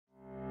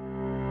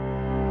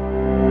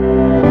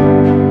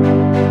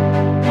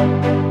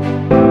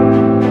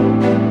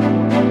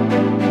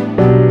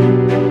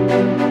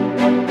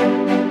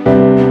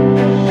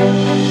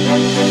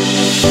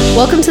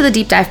to the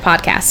Deep Dive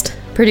podcast,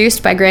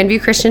 produced by Grandview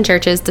Christian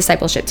Church's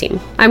discipleship team.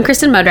 I'm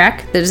Kristen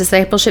Modrak, the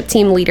discipleship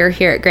team leader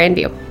here at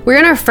Grandview. We're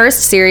in our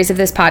first series of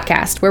this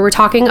podcast where we're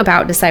talking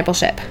about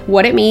discipleship,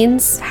 what it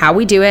means, how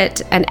we do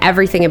it, and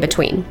everything in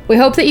between. We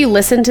hope that you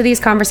listen to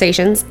these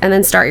conversations and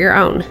then start your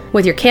own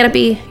with your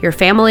canopy, your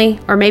family,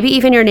 or maybe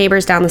even your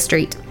neighbors down the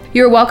street.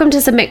 You're welcome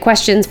to submit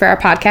questions for our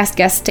podcast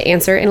guests to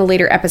answer in a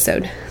later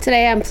episode.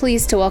 Today, I'm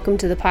pleased to welcome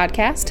to the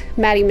podcast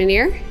Maddie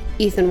Minier,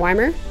 Ethan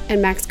Weimer, and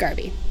Max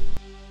Garvey.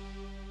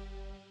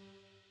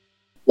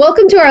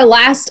 Welcome to our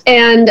last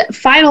and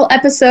final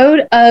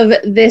episode of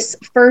this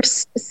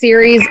first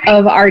series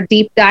of our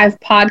Deep Dive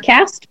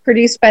podcast,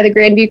 produced by the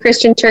Grandview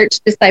Christian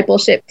Church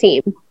discipleship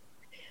team.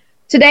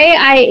 Today,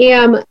 I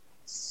am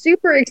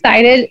super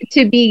excited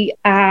to be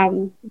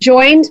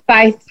joined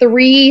by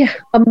three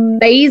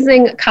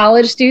amazing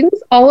college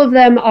students. All of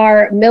them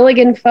are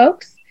Milligan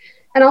folks,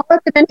 and I'll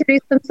let them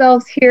introduce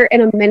themselves here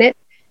in a minute.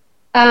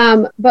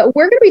 But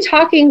we're going to be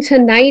talking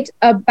tonight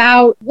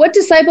about what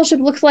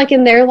discipleship looks like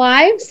in their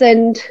lives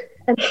and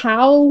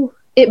how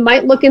it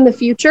might look in the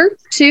future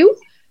too.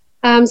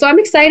 So I'm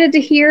excited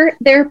to hear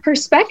their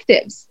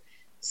perspectives.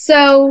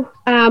 So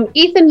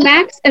Ethan,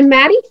 Max, and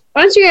Maddie,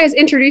 why don't you guys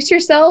introduce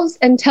yourselves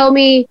and tell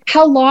me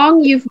how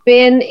long you've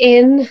been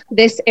in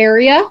this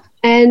area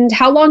and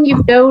how long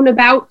you've known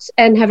about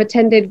and have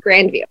attended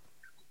Grandview.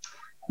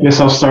 I guess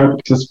I'll start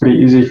because it's pretty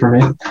easy for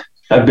me.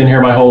 I've been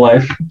here my whole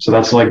life, so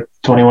that's like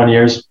 21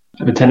 years.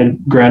 I've attended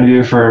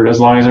Grandview for as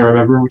long as I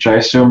remember, which I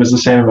assume is the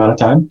same amount of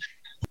time.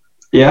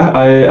 Yeah,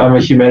 I'm a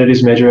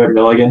humanities major at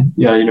Milligan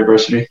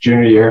University,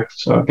 junior year,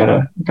 so I've got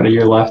a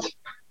year left.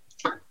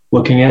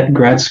 Looking at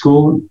grad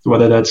school,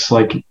 whether that's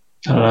like,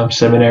 I don't know,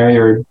 seminary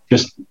or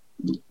just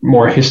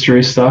more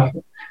history stuff.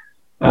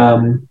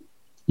 I'm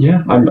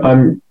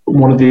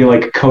one of the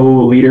like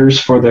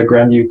co-leaders for the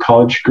Grandview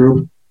College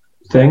group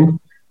thing.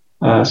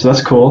 So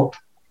that's cool.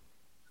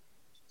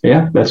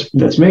 Yeah,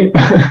 that's me.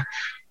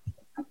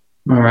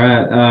 All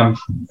right.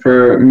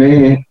 For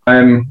me,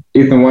 I'm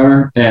Ethan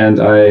Weimer,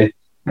 and I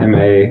am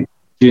a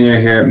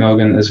junior here at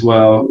Milligan as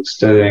well,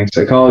 studying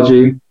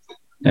psychology.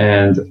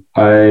 And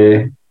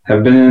I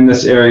have been in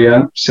this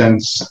area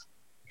since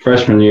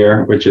freshman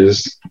year, which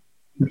is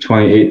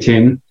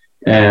 2018,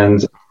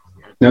 and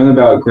known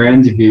about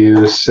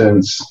Grandview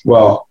since,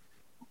 well,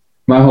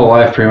 my whole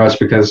life pretty much,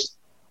 because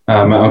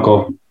my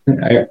uncle,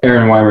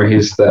 Aaron Weimer,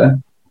 he's the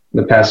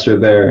pastor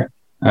there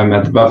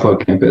at the Buffalo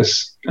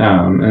campus.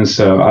 And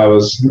so I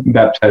was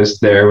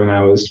baptized there when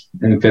I was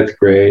in 5th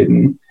grade.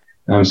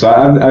 And so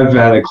I've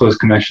had a close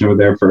connection over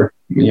there for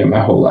my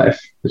whole life,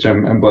 which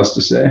I'm blessed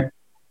to say.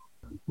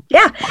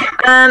 Yeah.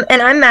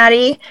 And I'm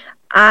Maddie.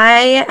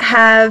 I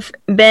have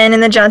been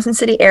in the Johnson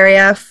City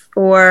area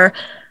for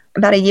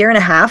about a year and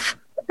a half,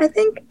 I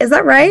think. Is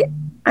that right?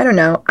 I don't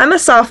know. I'm a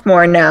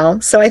sophomore now,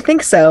 so I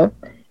think so.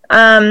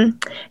 And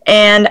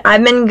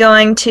I've been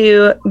going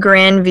to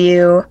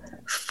Grandview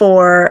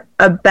for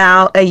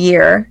about a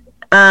year.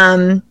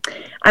 I'm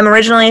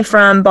originally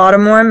from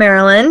Baltimore,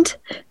 Maryland,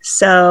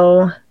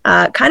 so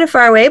kind of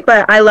far away,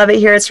 but I love it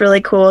here. It's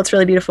really cool. It's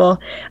really beautiful.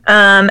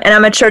 And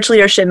I'm a church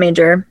leadership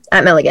major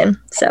at Milligan,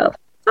 so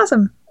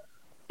awesome.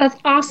 That's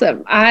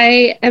awesome.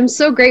 I am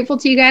so grateful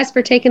to you guys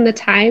for taking the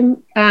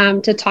time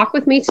to talk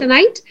with me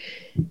tonight.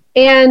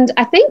 And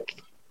I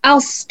think I'll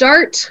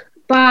start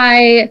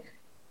by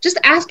just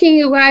asking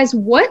you guys,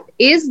 what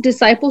is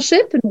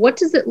discipleship and what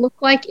does it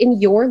look like in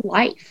your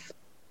life?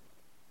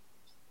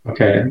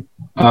 Okay.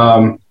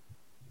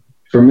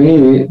 For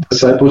me,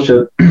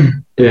 discipleship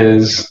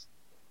is,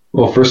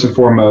 well, first and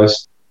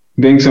foremost,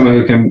 being someone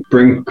who can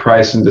bring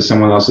Christ into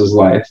someone else's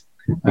life.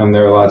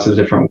 There are lots of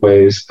different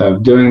ways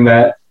of doing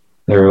that.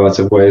 There are lots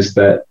of ways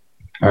that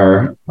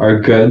are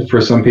good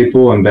for some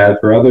people and bad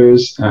for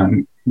others,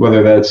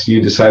 whether that's you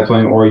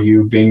discipling or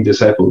you being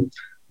discipled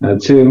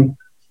too.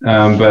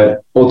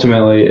 But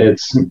ultimately,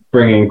 it's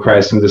bringing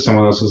Christ into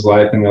someone else's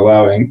life and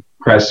allowing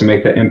Christ to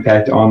make that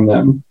impact on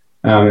them.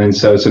 And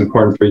so it's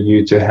important for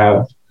you to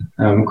have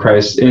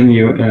Christ in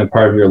you and a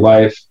part of your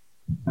life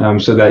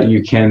so that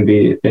you can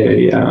be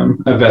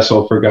a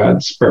vessel for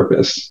God's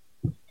purpose.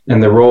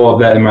 And the role of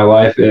that in my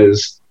life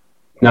is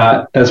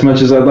not as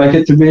much as I'd like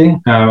it to be.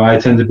 I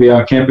tend to be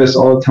on campus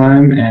all the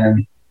time,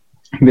 and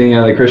being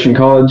at a Christian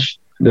college,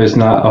 there's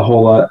not a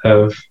whole lot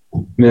of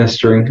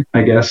ministering,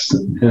 I guess,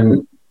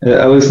 and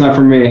at least not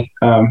for me,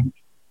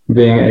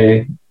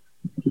 being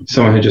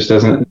someone who just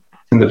doesn't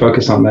tend to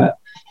focus on that.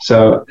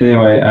 So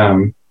anyway,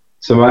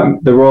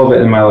 the role of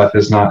it in my life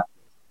is not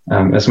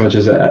as much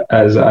as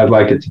I'd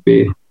like it to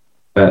be,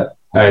 but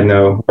I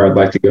know where I'd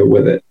like to go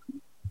with it.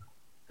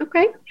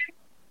 Okay.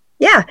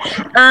 Yeah.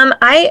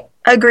 I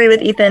agree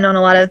with Ethan on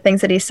a lot of the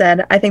things that he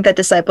said. I think that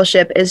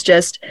discipleship is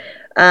just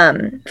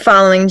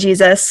following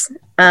Jesus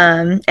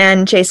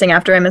and chasing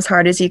after him as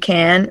hard as you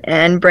can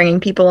and bringing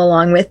people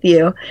along with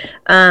you.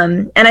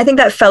 And I think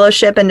that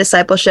fellowship and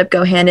discipleship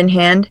go hand in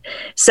hand.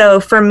 So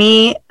for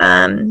me,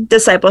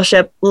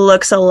 discipleship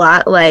looks a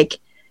lot like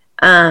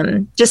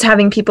just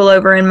having people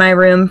over in my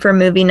room for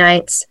movie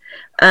nights.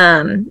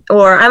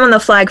 Or I'm on the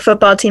flag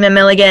football team at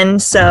Milligan,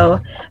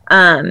 so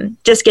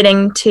just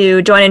getting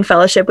to join in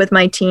fellowship with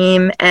my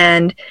team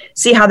and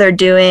see how they're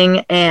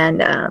doing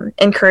and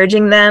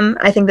encouraging them.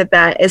 I think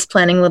that is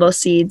planting little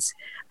seeds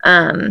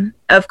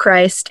of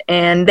Christ,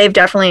 and they've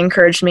definitely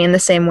encouraged me in the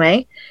same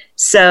way.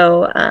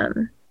 So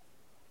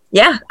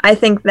yeah, I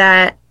think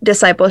that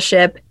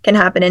discipleship can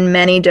happen in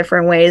many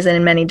different ways and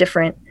in many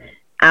different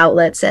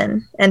outlets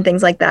and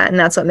things like that, and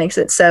that's what makes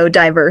it so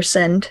diverse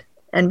and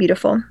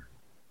beautiful.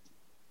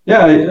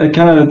 Yeah,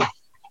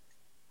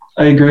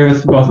 I agree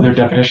with both of their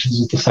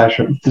definitions of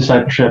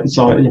discipleship. It's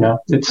all,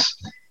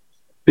 it's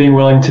being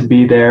willing to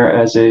be there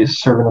as a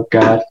servant of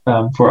God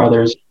for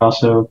others.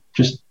 Also,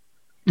 just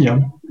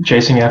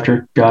chasing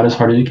after God as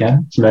hard as you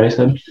can, as Maddie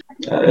said.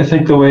 I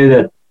think the way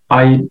that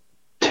I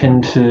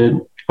tend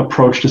to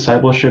approach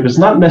discipleship is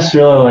not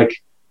necessarily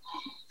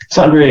it's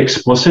not very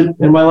explicit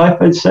in my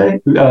life, I'd say.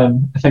 I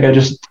think I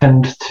just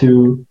tend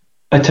to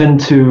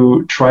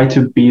try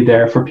to be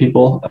there for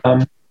people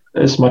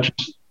as much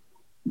as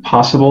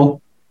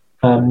possible.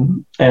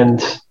 And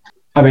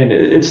I mean,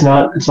 it's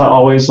not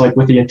always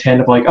with the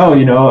intent of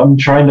I'm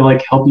trying to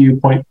help you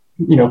point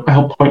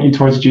you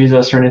towards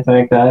Jesus or anything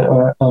like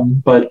that.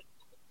 But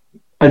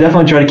I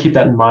definitely try to keep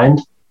that in mind.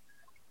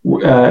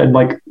 And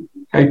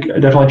I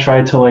definitely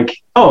try to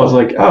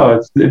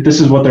if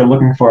this is what they're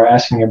looking for,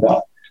 asking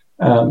about.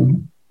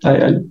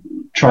 I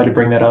try to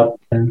bring that up,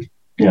 and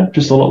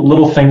just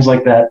little things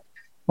like that.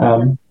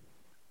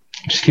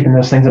 Just keeping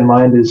those things in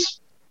mind is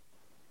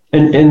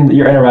in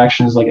your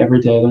interactions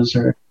every day.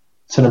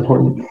 It's an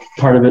important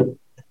part of it.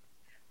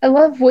 I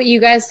love what you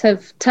guys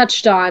have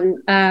touched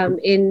on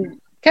in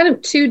kind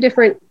of two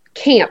different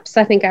camps,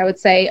 I think I would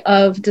say,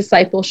 of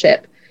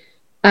discipleship.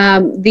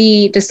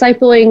 The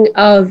discipling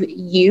of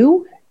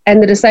you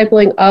and the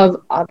discipling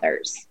of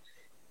others.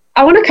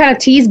 I want to kind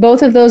of tease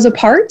both of those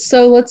apart.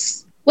 So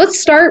let's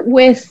start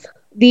with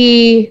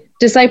the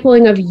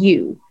discipling of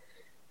you.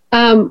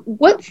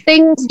 What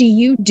things do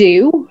you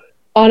do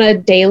on a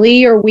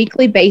daily or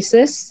weekly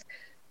basis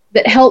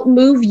that help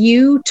move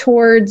you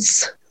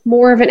towards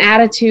more of an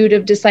attitude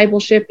of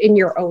discipleship in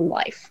your own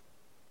life?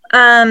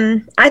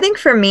 I think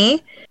for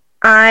me,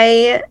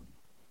 obviously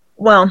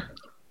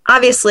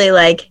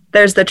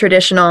there's the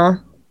traditional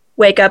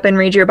wake up and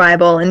read your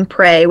Bible and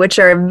pray, which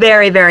are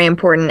very, very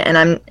important.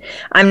 And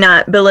I'm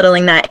not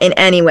belittling that in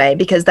any way,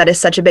 because that is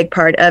such a big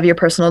part of your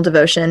personal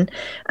devotion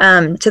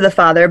to the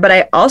Father. But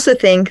I also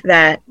think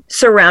that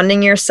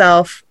surrounding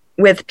yourself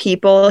with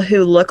people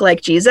who look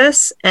like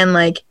Jesus, and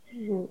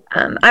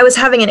I was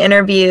having an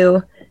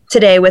interview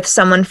today with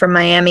someone from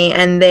Miami,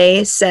 and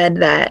they said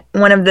that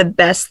one of the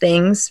best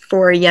things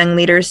for young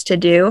leaders to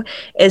do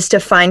is to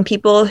find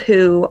people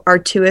who are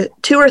two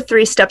or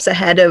three steps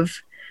ahead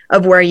of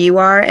where you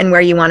are and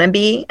where you want to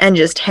be, and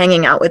just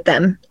hanging out with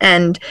them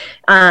and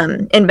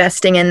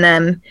investing in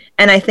them.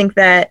 And I think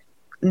that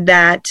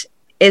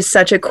is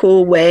such a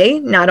cool way,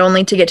 not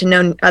only to get to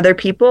know other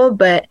people,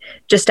 but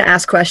just to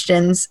ask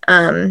questions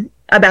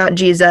about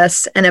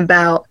Jesus and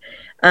about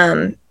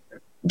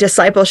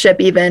discipleship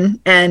even,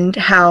 and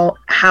how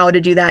to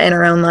do that in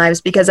our own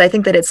lives, because I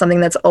think that it's something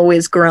that's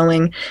always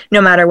growing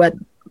no matter what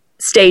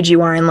stage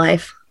you are in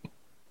life.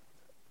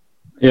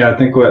 Yeah, I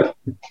think what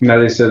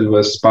Maddie said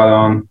was spot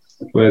on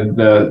with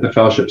the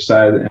fellowship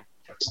side, and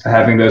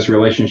having those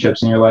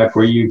relationships in your life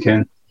where you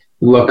can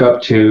look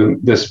up to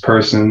this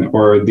person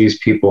or these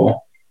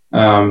people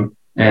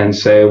and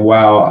say,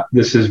 wow,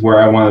 this is where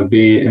I want to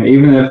be. And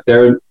even if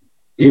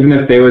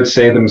they would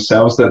say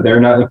themselves that they're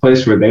not in a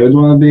place where they would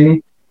want to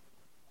be,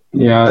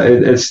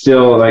 it's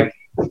still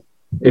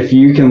if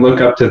you can look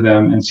up to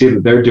them and see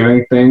that they're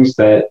doing things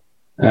that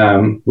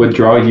would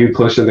draw you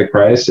closer to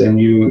Christ, and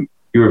you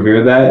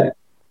revere that,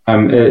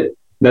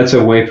 that's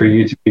a way for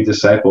you to be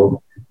discipled.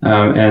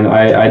 And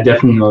I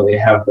definitely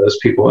have those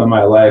people in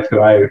my life who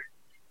I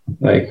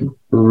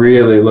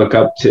really look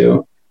up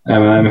to.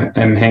 I'm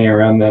hanging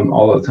around them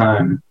all the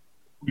time.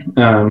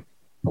 And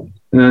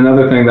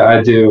another thing that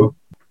I do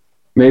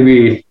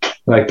maybe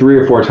 3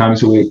 or 4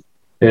 times a week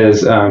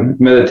is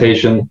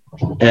meditation.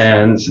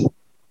 And so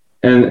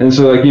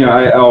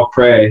I'll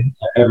pray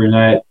every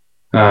night.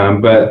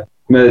 But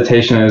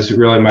meditation is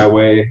really my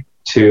way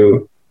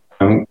to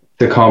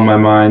calm my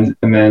mind,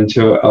 and then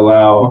to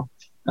allow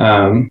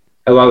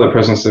the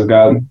presence of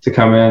God to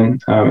come in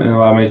and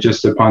allow me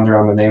just to ponder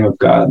on the name of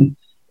God.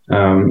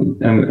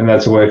 And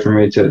that's a way for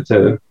me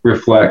to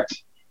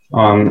reflect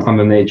on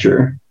the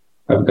nature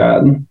of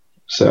God.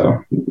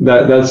 So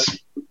that's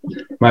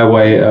my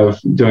way of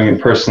doing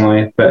it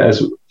personally, but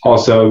as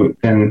also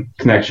in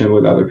connection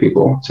with other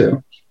people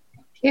too.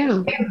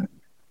 Yeah.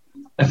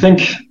 I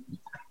think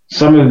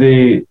some of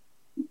the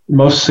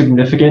most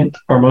significant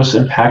or most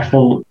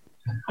impactful,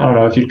 I don't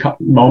know if you'd call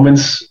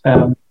moments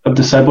of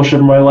discipleship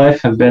in my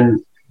life have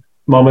been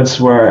moments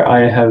where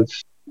I have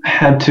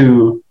had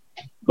to,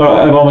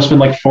 I've almost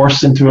been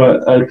forced into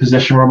a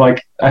position where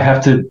I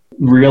have to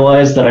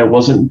realize that I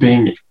wasn't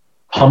being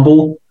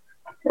humble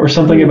or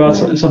something about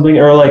something,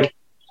 or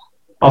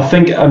I'll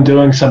think I'm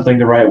doing something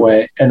the right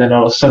way, and then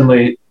I'll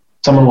suddenly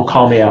someone will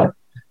call me out,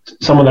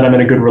 someone that I'm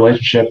in a good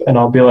relationship, and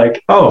I'll be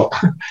like, oh,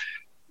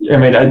 I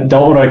mean, I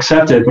don't want to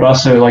accept it, but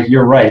also like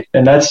you're right,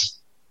 and that's,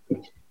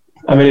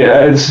 I mean,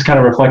 this is kind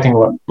of reflecting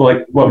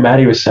what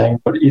Maddie was saying,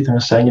 what Ethan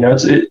was saying.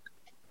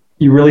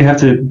 You really have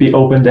to be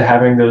open to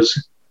having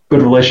those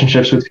good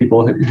relationships with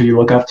people who you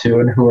look up to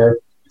and who are,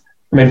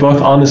 I mean,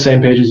 both on the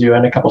same page as you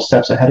and a couple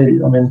steps ahead of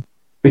you. I mean,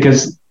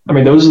 because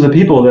those are the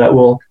people that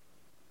will,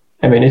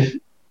 I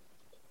mean,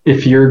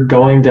 if you're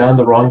going down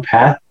the wrong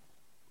path,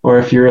 or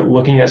if you're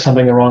looking at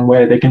something the wrong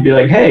way, they can be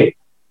like, hey,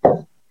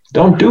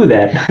 don't do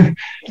that.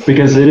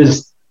 Because it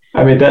is,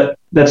 I mean,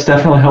 that's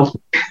definitely helped.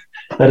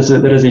 That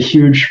is a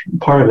huge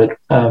part of it,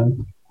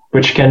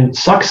 which can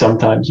suck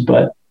sometimes,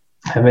 but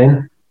I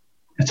mean,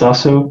 it's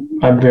also,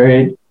 I'm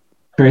very,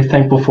 very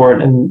thankful for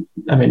it. And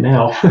I mean,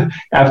 now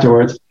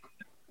afterwards.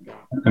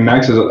 And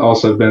Max has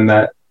also been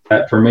that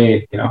for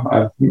me.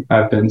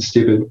 I've been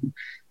stupid,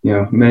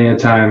 many a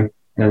time,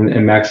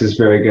 and Max is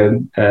very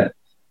good at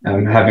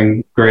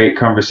having great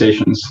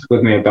conversations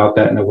with me about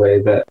that in a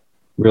way that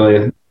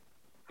really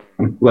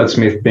lets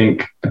me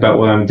think about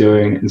what I'm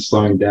doing and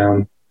slowing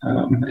down.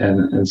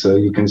 And so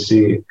you can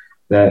see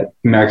that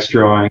Max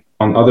drawing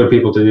on other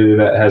people to do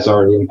that has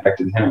already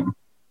impacted him,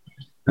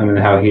 and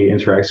how he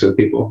interacts with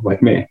people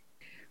like me.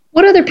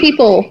 What other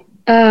people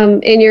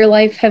in your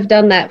life have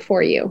done that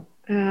for you?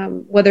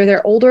 Whether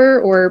they're older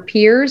or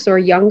peers or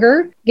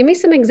younger? Give me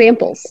some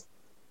examples.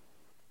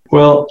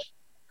 Well,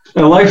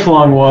 a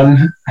lifelong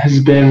one has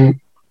been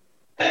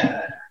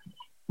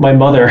my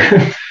mother,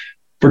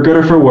 for good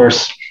or for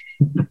worse.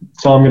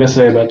 That's all I'm going to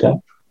say about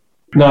that.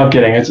 No, I'm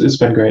kidding. It's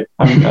been great.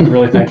 I'm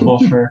really thankful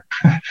for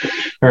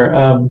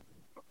her.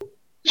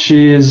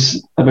 She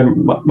is. I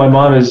mean, my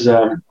mom is.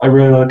 I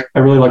really look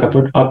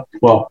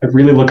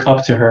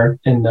up to her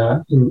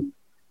in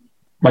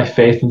my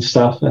faith and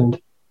stuff,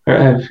 and I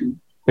have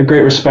a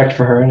great respect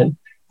for her, and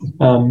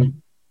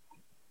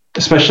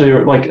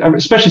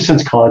especially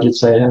since college, I'd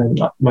say, and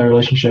my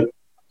relationship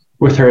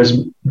with her has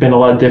been a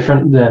lot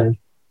different than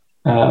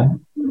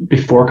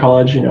before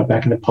college.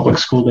 Back in the public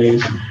school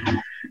days,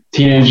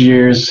 teenage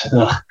years,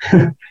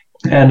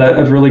 and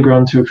I've really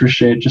grown to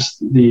appreciate just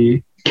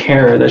the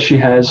care that she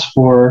has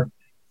for.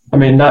 I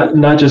mean,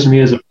 not just me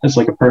as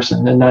like a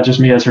person, and not just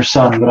me as her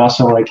son, but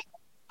also like,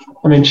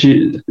 I mean,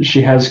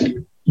 she has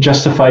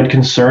justified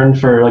concern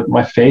for like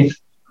my faith.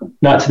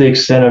 Not to the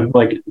extent of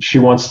like she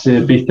wants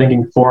to be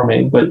thinking for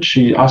me, but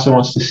she also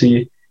wants to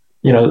see,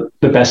 the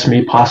best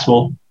me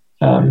possible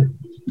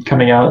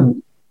coming out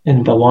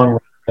in the long run.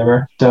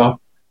 Whatever. So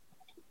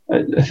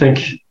I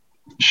think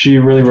she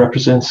really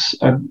represents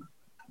a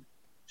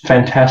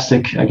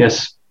fantastic, I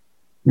guess,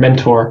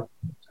 mentor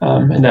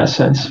in that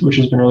sense, which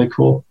has been really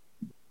cool.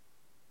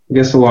 I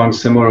guess along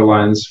similar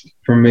lines,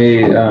 for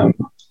me,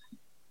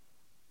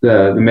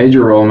 the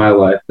major role in my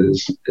life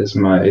is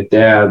my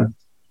dad.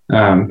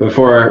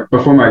 Before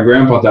my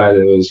grandpa died,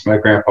 it was my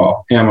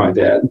grandpa and my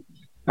dad.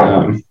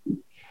 I'm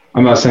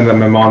not saying that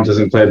my mom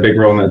doesn't play a big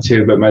role in that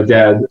too, but my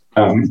dad,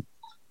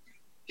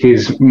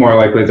 he's more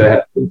likely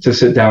to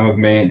sit down with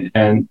me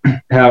and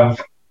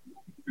have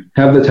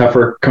the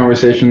tougher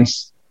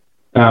conversations,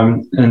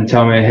 and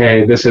tell me,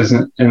 hey, this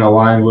isn't in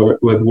line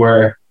with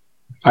where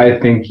I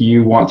think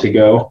you want to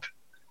go.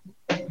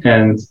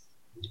 And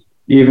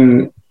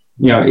even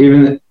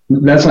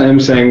that's not him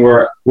saying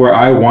where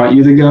I want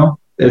you to go.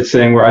 It's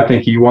saying where I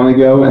think you want to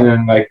go, and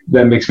then like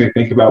that makes me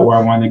think about where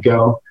I want to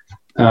go,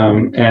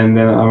 and then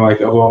I'm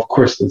like, oh well, of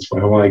course that's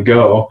where I want to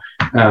go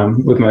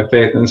with my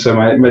faith. And so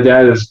my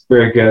dad is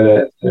very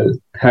good at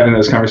having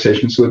those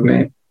conversations with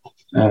me.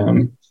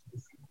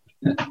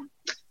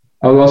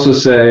 I would also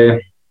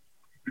say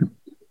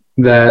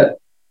that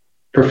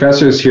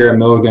professors here at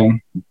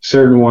Milligan,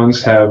 certain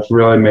ones have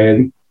really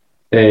made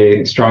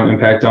a strong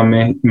impact on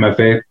me in my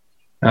faith.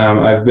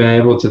 I've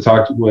been able to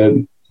talk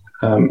with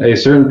a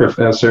certain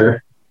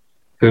professor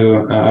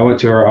who I went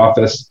to her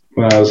office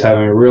when I was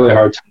having a really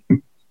hard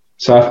time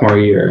sophomore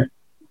year,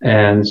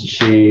 and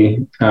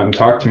she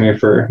talked to me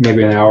for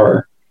maybe an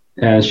hour,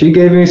 and she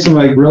gave me some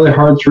like really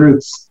hard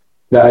truths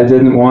that I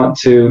didn't want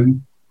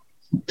to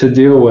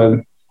deal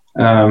with,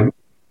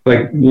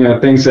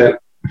 things that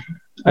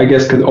I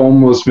guess could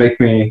almost make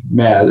me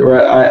mad, or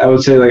I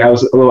would say like I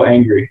was a little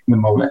angry in the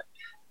moment,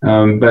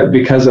 but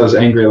because I was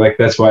angry, like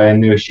that's why I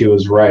knew she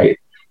was right,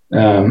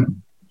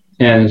 and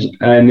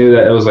I knew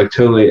that it was like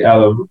totally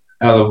out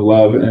of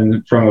love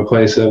and from a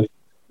place of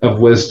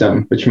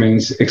wisdom, which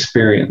means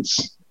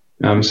experience.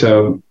 And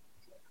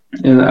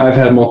I've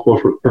had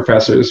multiple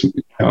professors,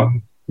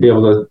 be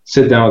able to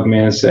sit down with me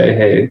and say,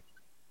 hey,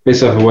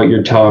 based off of what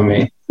you're telling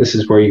me, this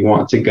is where you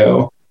want to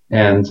go.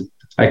 And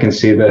I can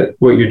see that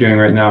what you're doing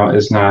right now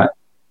is not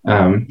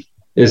going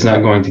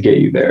to get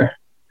you there.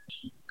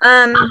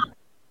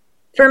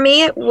 For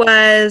me, it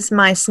was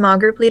my small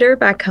group leader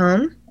back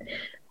home.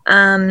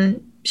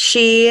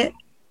 She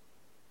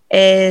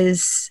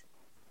is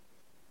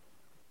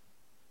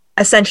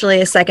essentially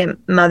a second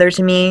mother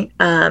to me.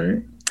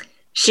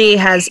 she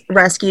has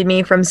rescued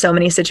me from so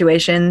many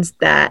situations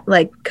that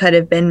like could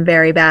have been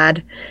very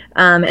bad.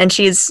 And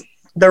she's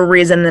the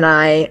reason that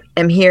I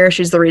am here.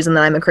 She's the reason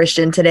that I'm a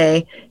Christian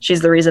today.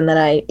 She's the reason that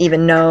I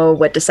even know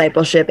what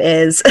discipleship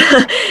is.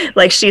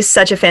 Like, she's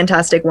such a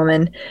fantastic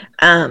woman.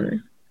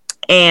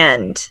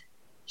 And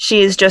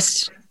she's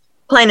just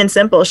plain and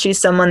simple. She's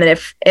someone that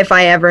if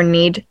I ever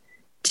need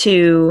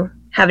to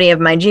have any of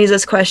my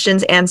Jesus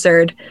questions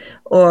answered,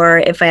 or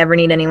if I ever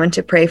need anyone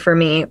to pray for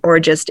me, or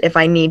just if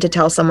I need to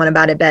tell someone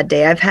about a bad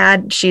day I've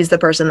had, she's the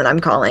person that I'm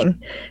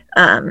calling.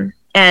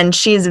 And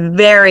she's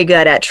very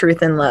good at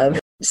truth and love.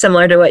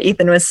 Similar to what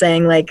Ethan was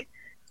saying, like,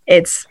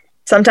 it's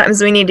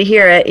sometimes we need to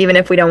hear it even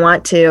if we don't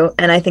want to.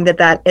 And I think that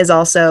that is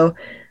also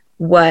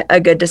what a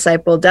good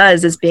disciple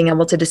does, is being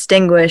able to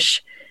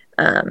distinguish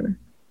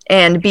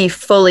and be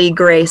fully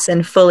grace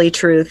and fully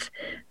truth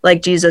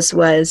like Jesus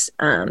was.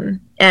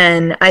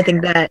 And I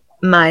think that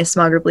my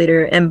small group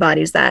leader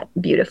embodies that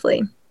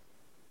beautifully.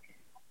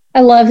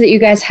 I love that you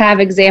guys have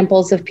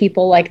examples of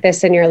people like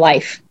this in your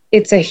life.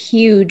 It's a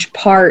huge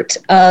part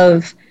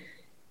of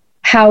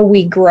how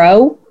we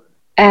grow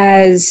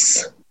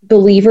as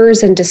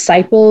believers and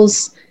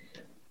disciples,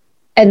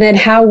 and then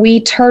how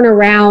we turn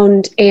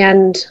around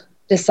and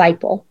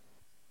disciple.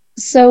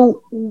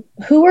 So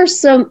what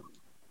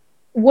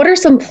are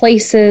some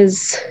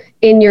places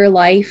in your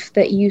life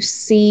that you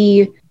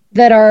see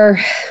that are,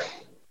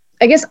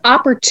 I guess,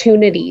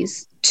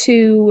 opportunities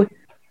to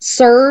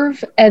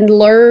serve and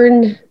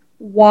learn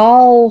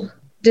while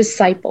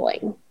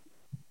discipling?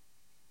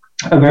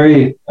 A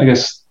very, I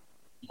guess,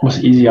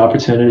 almost easy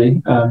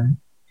opportunity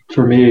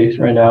for me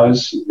right now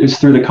is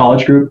through the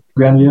college group,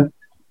 Grandview.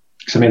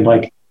 Because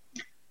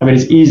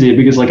it's easy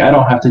because like I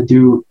don't have to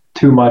do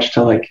too much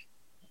to like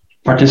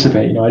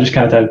participate. I just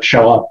kind of have to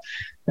show up,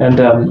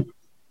 and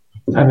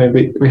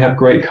we have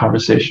great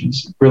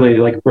conversations, really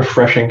like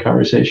refreshing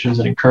conversations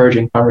and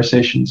encouraging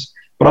conversations,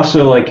 but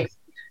also like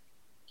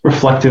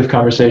reflective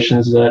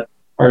conversations that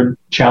are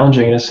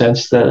challenging in a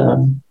sense that I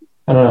don't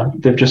know,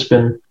 they've just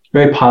been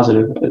very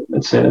positive.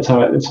 I'd say that's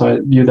how I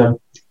view them.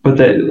 But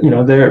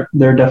they're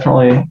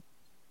definitely,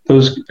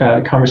 those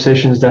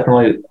conversations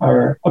definitely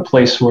are a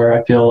place where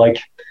I feel like,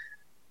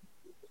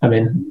 I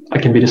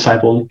can be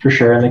discipled for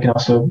sure, and they can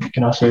also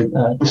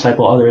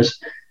disciple others.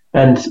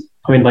 And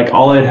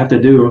all I'd have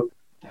to do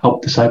to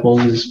help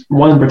disciples is,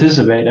 one,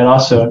 participate, and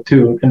also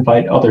two,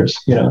 invite others.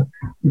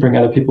 Bring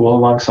other people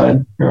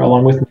alongside or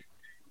along with me.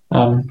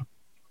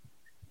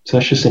 So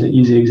that's just an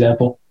easy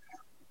example.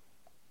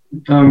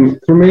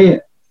 For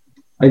me,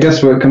 I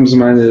guess what comes to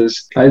mind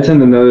is I tend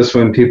to notice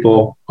when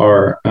people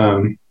are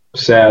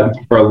sad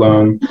or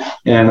alone,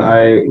 and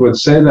I would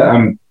say that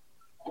I'm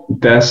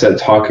best at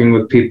talking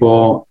with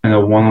people in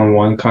a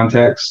one-on-one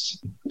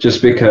context,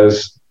 just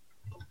because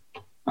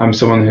I'm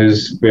someone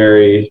who's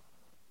very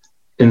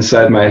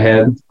inside my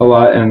head a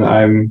lot, and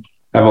I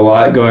have a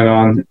lot going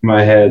on in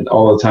my head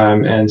all the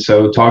time, and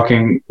so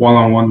talking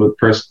one-on-one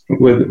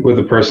with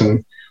a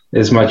person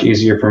is much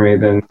easier for me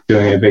than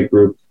doing a big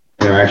group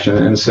interaction.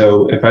 And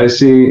so if I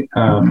see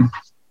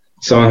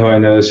someone who I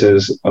notice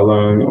is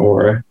alone,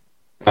 or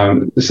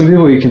some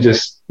people you can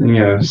just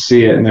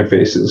see it in their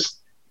faces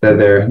that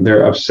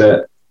they're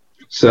upset.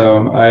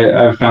 So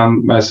I've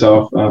found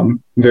myself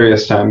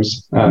various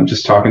times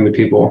just talking to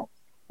people,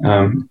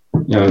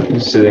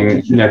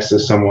 sitting next to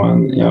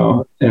someone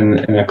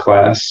in a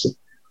class,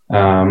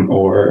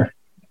 or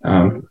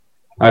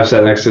I've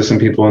sat next to some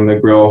people in the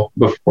grill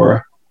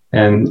before.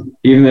 And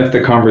even if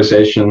the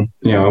conversation,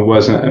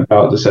 wasn't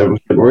about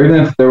discipleship, or even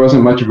if there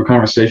wasn't much of a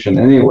conversation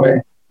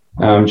anyway,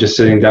 just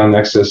sitting down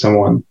next to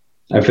someone,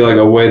 I feel like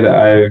a way that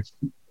I've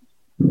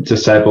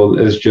discipled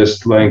is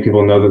just letting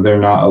people know that they're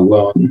not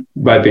alone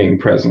by being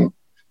present.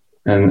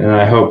 And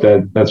I hope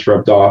that that's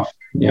rubbed off,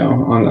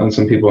 on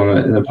some people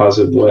in a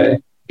positive way.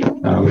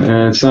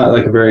 And it's not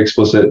like a very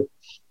explicit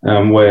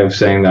way of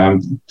saying that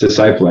I'm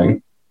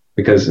discipling,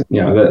 because,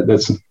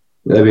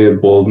 that'd be a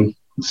bold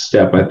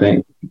step, I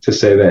think, to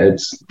say that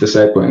it's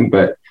discipling.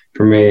 But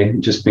for me,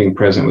 just being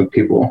present with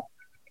people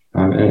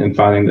and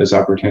finding those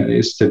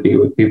opportunities to be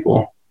with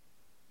people.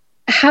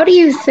 How do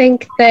you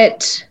think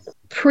that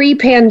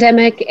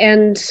pre-pandemic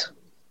and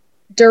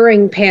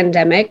during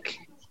pandemic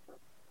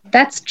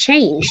that's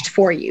changed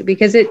for you?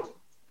 Because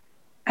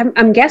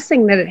I'm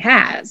guessing that it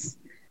has.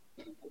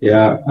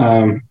 Yeah,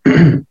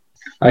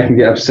 I can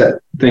get upset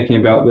thinking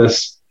about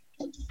this.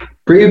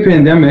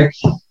 Pre-pandemic,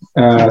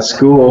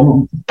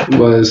 school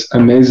was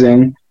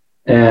amazing,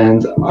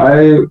 and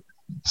I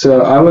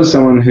was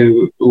someone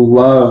who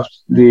loved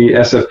the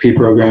SFP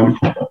program,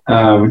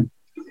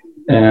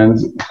 and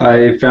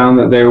I found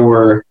that there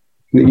were,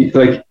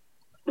 like,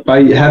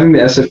 by having the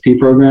SFP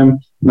program,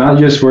 not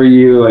just where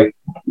you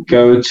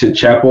go to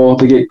chapel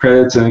to get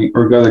credits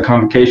or go to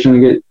convocation to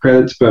get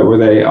credits, but where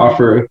they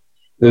offer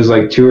those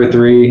 2 or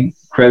 3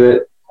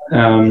 credit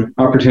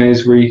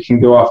opportunities where you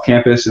can go off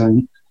campus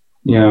and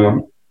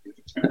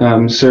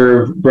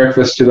serve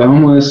breakfast to the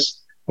homeless,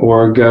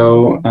 or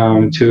go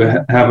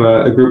to have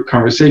a group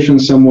conversation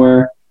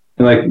somewhere.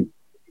 And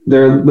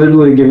they're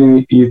literally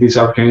giving you these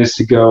opportunities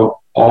to go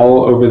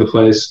all over the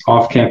place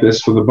off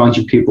campus with a bunch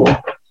of people.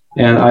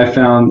 And I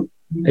found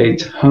a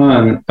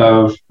ton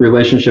of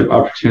relationship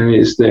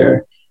opportunities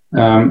there,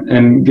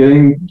 and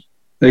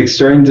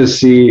starting to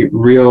see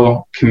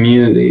real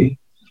community.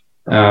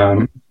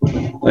 Because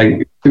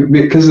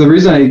the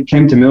reason I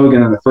came to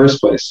Milligan in the first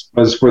place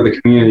was for the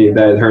community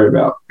that I had heard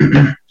about.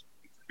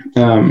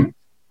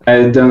 I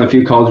had done a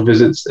few college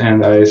visits,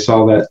 and I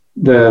saw that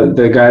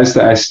the guys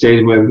that I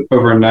stayed with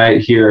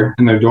overnight here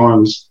in their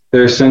dorms,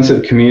 their sense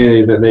of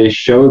community that they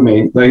showed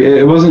me, like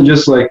it wasn't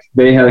just like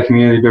they had a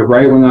community, but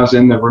right when I was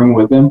in the room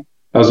with them,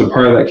 I was a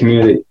part of that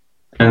community.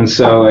 And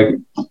so like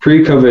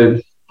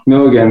pre-COVID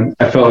Milligan,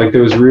 I felt like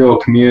there was real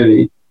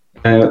community.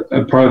 And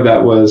a part of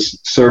that was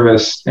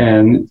service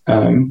and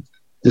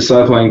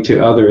discipling to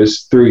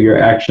others through your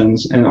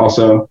actions, and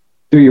also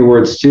through your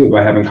words too,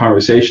 by having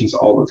conversations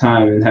all the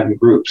time and having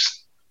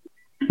groups.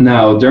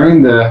 Now,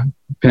 during the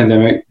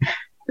pandemic,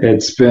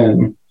 it's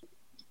been,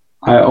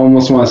 I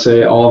almost want to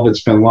say all of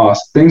it's been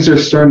lost. Things are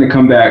starting to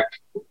come back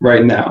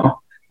right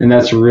now, and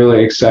that's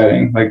really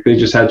exciting. Like they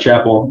just had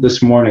chapel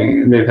this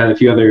morning, and they've had a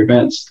few other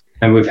events,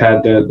 and we've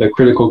had the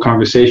critical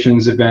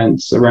conversations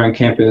events around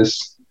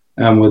campus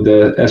with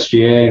the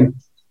SGA.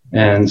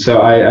 And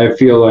so I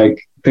feel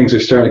like things are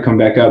starting to come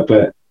back up,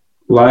 but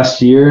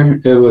last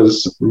year it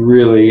was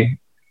really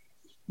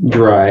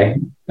dry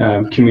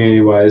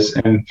community-wise,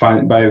 and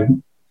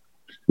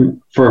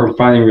for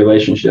finding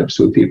relationships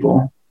with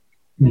people.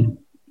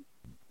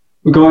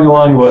 Going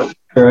along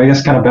or I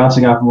guess kind of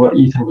bouncing off of what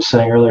Ethan was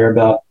saying earlier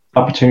about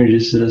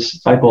opportunities to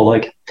disciple,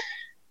 like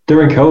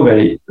during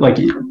COVID, like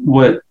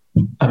what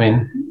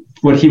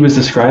he was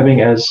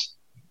describing as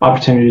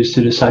opportunities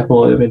to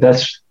disciple, I mean,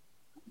 that's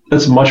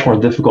much more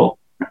difficult.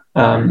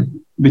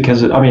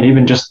 Because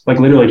even just like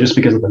literally just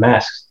because of the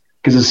masks,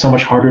 because it's so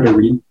much harder to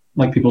read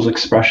like people's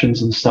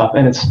expressions and stuff.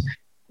 And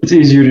it's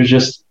easier to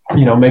just,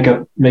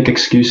 make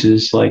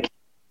excuses like,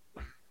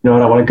 I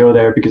don't want to go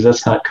there because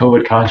that's not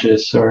COVID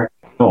conscious, or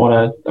I don't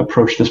want to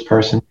approach this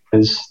person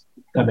because,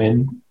 I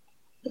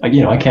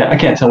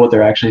can't tell what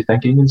they're actually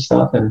thinking and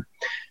stuff. And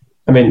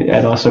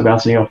and also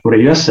bouncing off what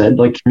he just said,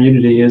 like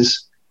community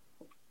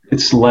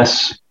it's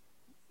less,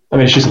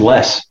 it's just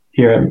less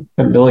here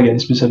at Milligan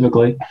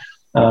specifically.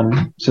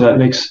 So that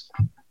makes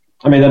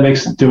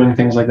doing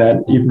things like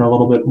that even a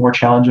little bit more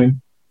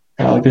challenging.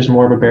 Like there's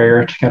more of a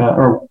barrier to kind of,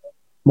 or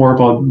more of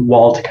a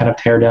wall to kind of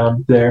tear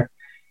down there,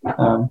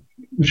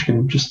 which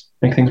can just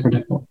make things more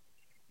difficult.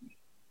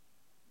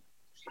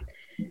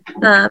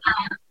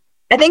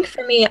 I think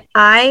for me,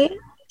 I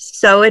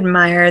so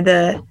admire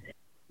the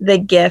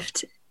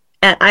gift,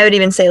 and I would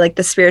even say like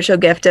the spiritual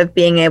gift of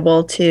being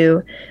able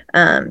to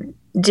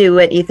do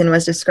what Ethan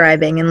was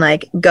describing and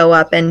like go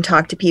up and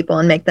talk to people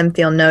and make them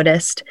feel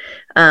noticed.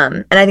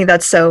 And I think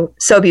that's so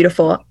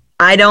beautiful.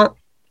 I don't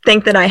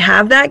think that I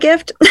have that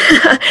gift.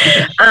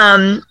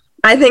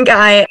 I think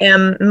I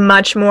am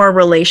much more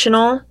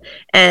relational,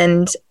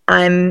 and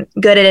I'm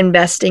good at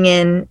investing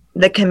in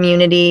the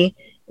community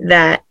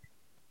that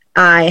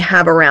I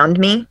have around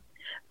me.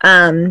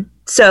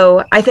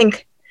 So I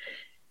think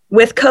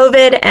with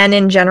COVID and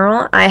in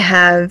general, I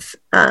have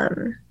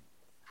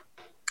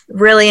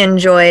really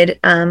enjoyed,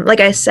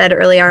 like I said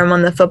earlier, I'm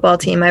on the football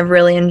team. I've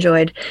really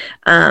enjoyed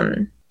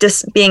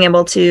just being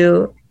able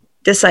to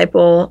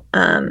disciple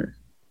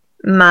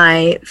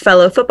my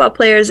fellow football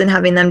players and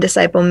having them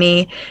disciple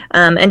me,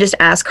 and just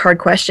ask hard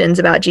questions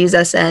about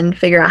Jesus and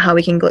figure out how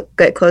we can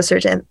get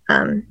closer to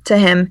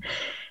him.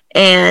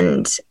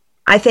 And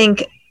I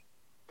think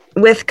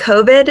with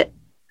COVID,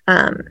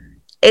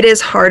 it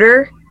is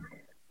harder,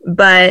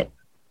 but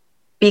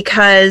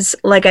because,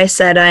 like I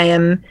said, I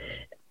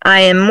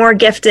am more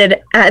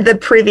gifted at the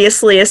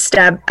previously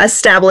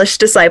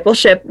established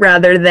discipleship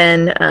rather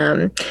than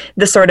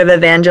the sort of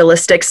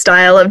evangelistic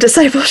style of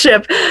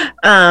discipleship.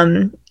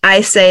 I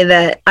would say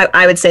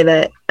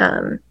that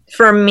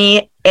for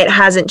me, it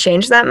hasn't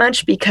changed that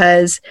much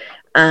because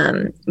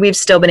we've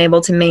still been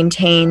able to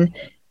maintain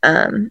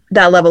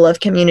that level of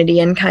community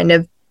and kind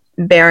of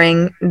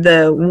bearing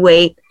the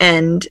weight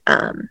and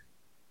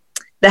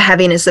the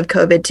heaviness of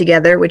COVID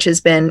together, which has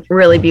been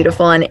really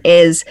beautiful and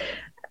is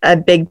a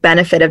big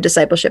benefit of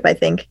discipleship, I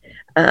think.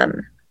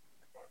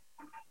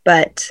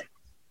 But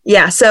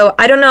yeah, so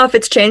I don't know if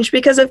it's changed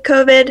because of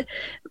COVID,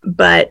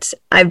 but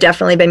I've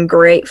definitely been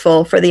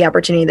grateful for the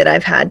opportunity that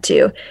I've had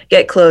to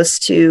get close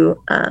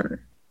to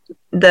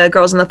the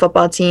girls on the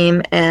football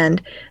team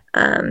and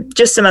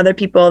just some other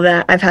people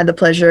that I've had the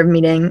pleasure of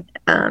meeting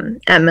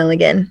at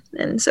Milligan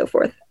and so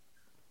forth.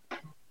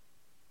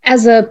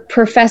 As a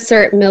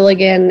professor at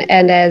Milligan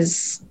and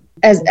as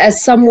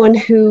someone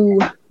who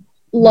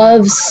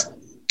loves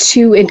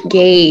to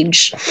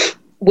engage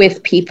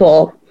with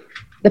people,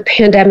 the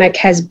pandemic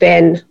has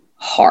been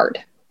hard.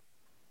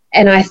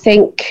 And I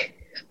think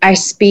I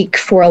speak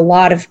for a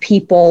lot of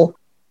people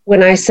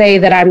when I say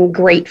that I'm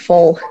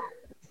grateful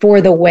for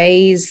the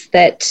ways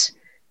that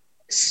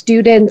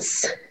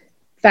students,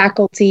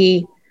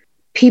 faculty,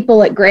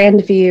 people at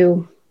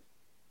Grandview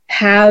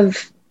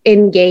have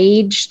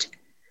engaged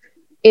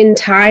in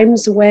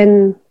times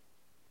when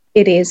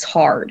it is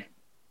hard,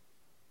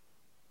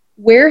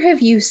 where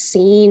have you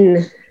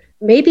seen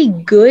maybe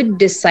good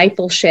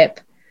discipleship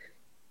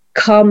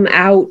come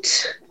out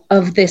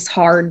of this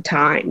hard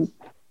time?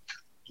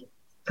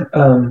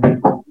 I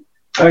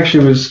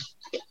actually was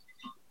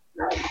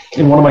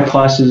in one of my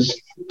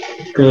classes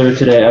earlier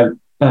today.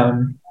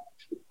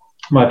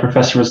 My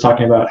professor was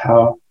talking about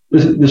how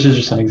this is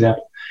just an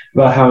example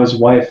about how his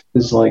wife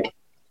is like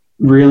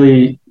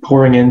really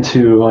pouring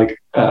into like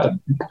I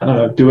don't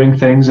know, doing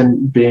things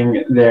and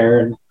being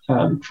there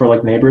for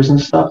like neighbors and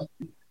stuff.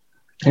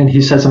 And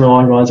he said something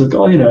along the lines of,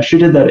 "Oh, you know, she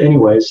did that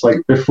anyways, like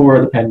before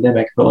the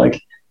pandemic, but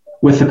like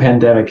with the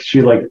pandemic,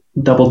 she like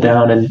doubled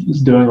down and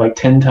is doing like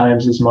 10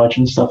 times as much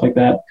and stuff like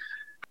that."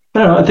 I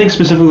don't know. I think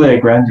specifically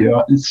at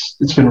Grandview,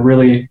 it's been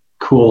really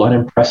cool and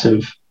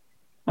impressive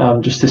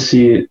just to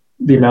see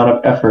the amount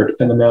of effort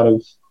and the amount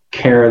of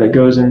care that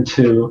goes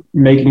into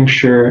making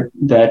sure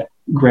that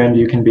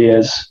Grandview can be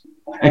as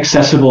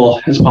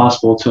accessible as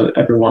possible to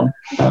everyone,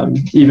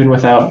 even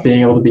without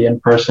being able to be in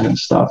person and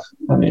stuff.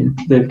 I mean,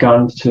 they've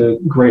gone to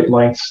great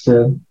lengths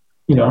to,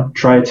 you know,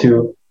 try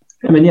to,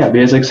 be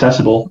as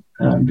accessible,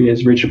 be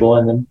as reachable,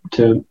 and then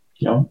to,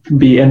 you know,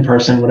 be in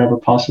person whenever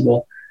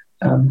possible,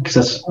 because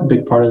that's a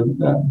big part of,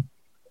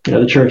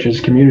 the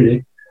church's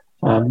community.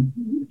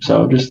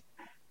 So just,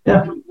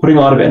 putting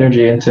a lot of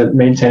energy into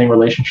maintaining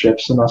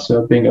relationships and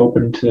also being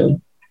open to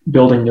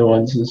building new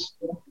ones is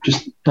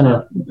just, I don't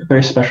know, a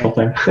very special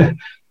thing.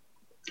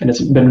 And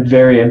it's been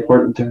very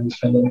important during this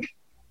pandemic.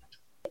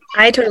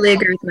 I totally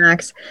agree with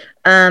Max.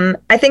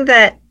 I think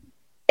that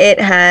it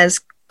has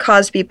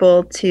caused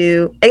people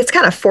it's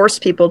kind of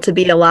forced people to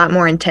be a lot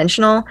more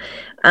intentional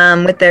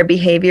with their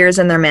behaviors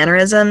and their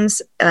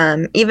mannerisms.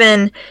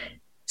 Even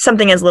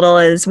something as little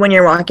as when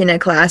you're walking to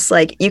class,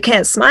 like you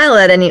can't smile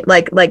at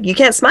you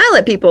can't smile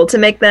at people to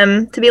make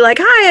them to be like,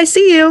 "Hi, I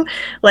see you."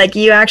 Like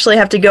you actually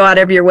have to go out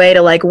of your way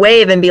to like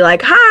wave and be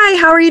like, "Hi,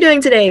 how are you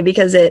doing today?"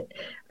 Because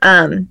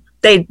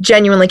they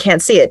genuinely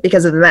can't see it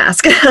because of the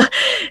mask.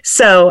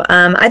 So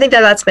I think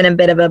that's been a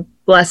bit of a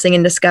blessing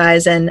in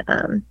disguise and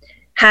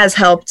has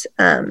helped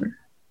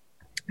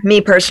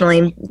me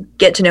personally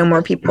get to know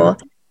more people.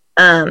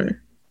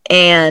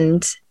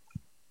 And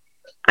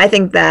I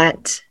think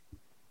that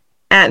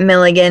at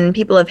Milligan,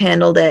 people have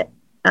handled it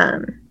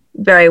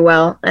very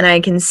well. And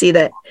I can see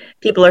that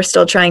people are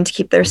still trying to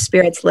keep their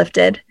spirits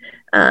lifted,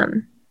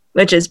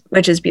 which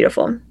is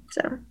beautiful.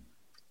 So,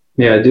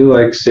 yeah, I do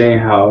like seeing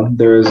how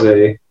there is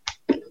a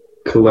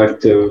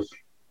collective,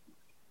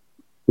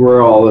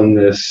 we're all in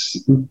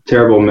this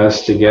terrible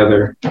mess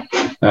together.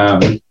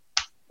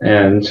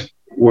 And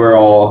we're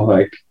all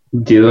like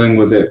dealing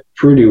with it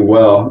pretty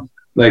well.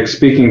 Like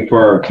speaking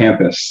for our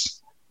campus,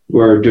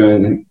 we're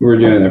doing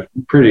a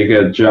pretty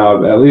good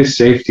job, at least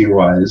safety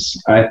wise,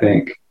 I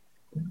think.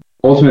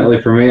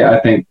 Ultimately for me, I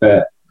think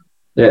that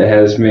it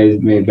has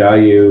made me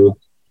value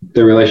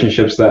the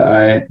relationships that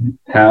I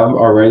have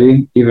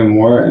already even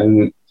more,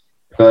 and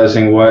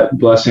realizing what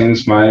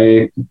blessings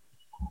my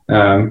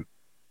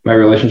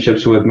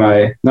relationships with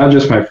not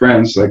just my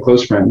friends, like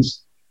close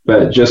friends,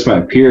 but just my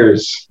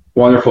peers,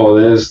 wonderful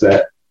it is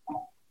that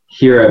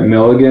here at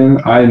Milligan,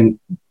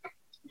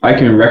 I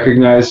can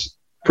recognize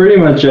pretty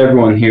much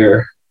everyone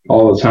here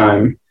all the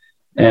time.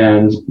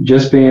 And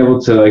just being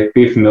able to like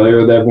be familiar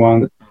with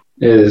everyone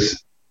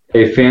is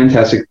a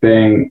fantastic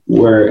thing,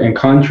 where in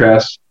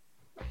contrast,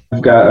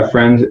 I've got a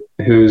friend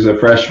who's a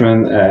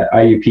freshman at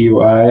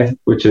IUPUI,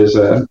 which is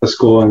a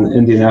school in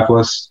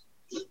Indianapolis.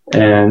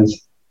 And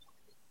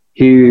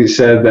he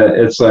said that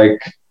it's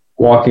like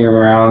walking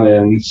around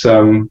in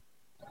some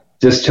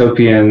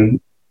dystopian,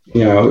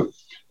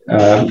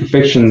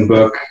 fiction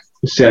book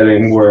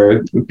setting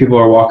where people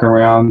are walking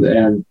around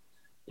and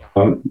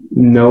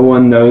no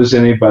one knows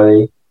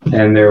anybody,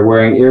 and they're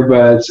wearing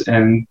earbuds,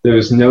 and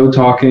there's no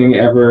talking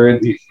ever.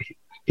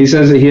 He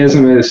says that he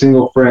hasn't made a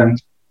single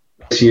friend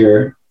this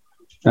year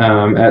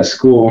at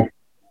school.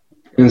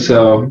 And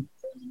so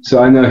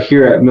I know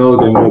here at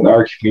Milligan with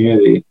our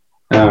community,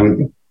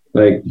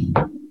 like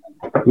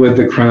with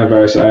the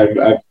coronavirus,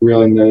 I've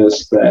really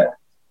noticed that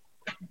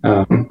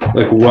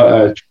like what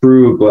a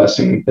true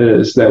blessing it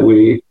is that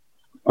we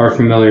are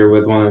familiar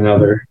with one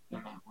another.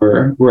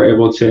 We're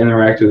able to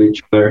interact with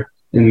each other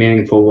in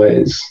meaningful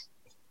ways.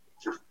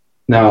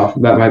 Now,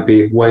 that might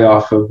be way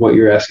off of what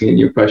you're asking in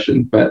your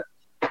question, but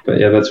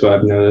yeah, that's what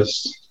I've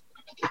noticed.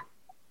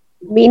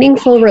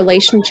 Meaningful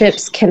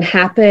relationships can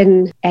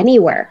happen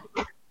anywhere.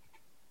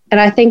 And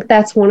I think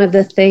that's one of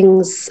the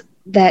things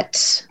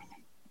that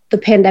the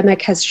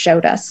pandemic has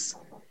showed us,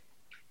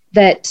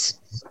 that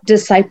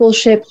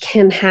discipleship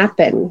can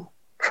happen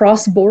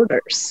cross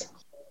borders.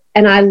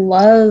 And I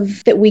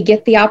love that we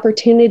get the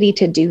opportunity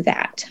to do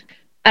that.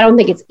 I don't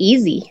think it's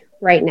easy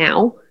right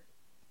now,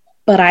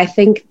 but I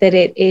think that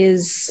it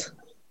is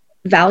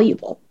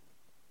valuable.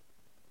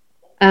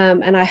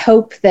 And I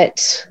hope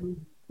that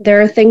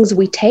there are things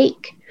we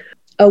take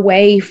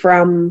away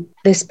from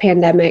this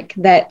pandemic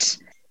that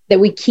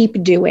we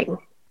keep doing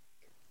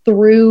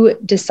through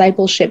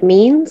discipleship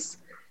means,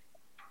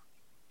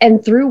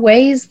 and through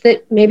ways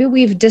that maybe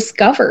we've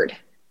discovered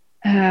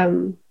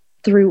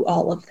through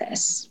all of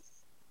this.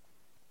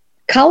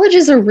 College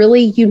is a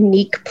really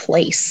unique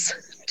place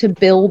to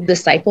build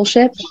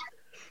discipleship.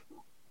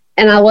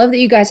 And I love that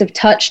you guys have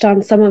touched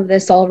on some of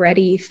this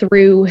already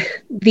through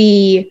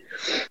the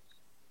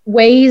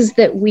ways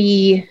that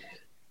we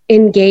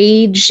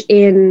engage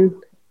in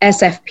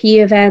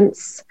SFP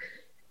events,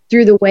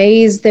 through the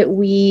ways that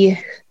we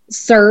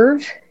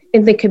serve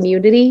in the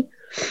community,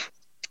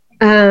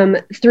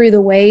 through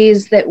the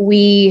ways that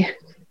we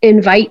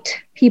invite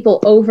people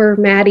over,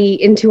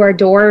 Maddie, into our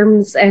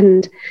dorms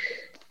and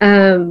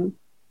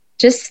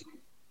just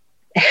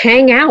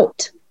hang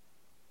out.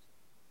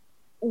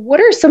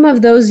 What are some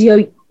of those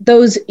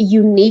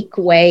unique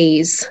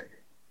ways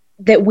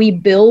that we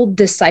build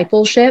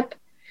discipleship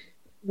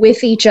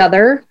with each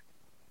other,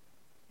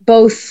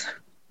 both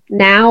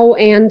now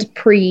and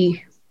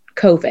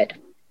pre-COVID?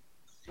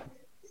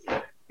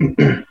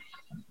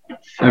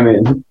 I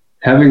mean,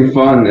 having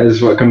fun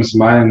is what comes to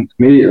mind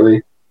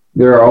immediately.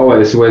 There are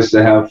always ways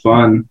to have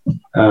fun,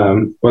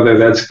 whether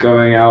that's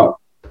going out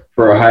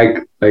for a hike.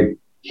 Like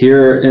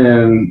here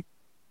in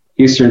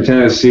Eastern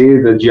Tennessee,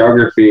 the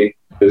geography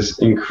is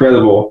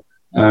incredible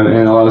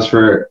and allows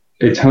for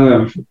a ton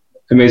of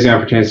amazing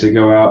opportunities to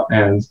go out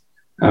and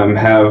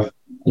have,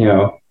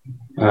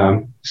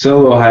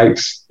 solo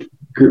hikes,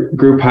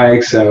 group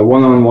hikes,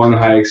 one-on-one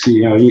hikes.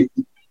 You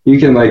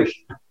can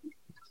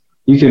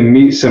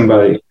meet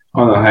somebody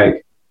on a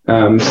hike.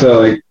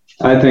 So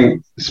I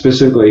think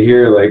specifically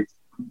here,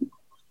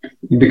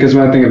 because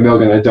when I think of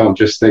Milligan, I don't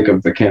just think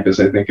of the campus.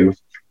 I think of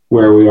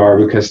where we are,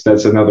 because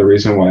that's another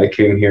reason why I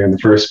came here in the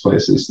first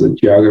place, is the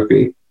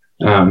geography.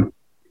 One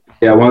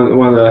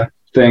of the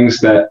things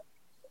that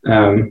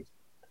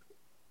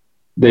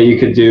that you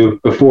could do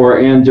before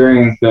and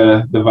during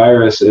the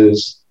virus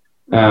is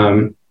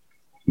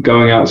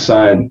going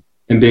outside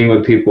and being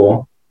with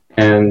people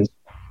and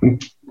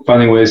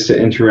finding ways to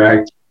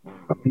interact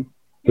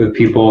with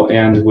people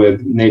and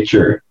with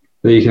nature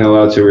that you can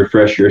allow to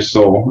refresh your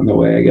soul in a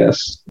way, I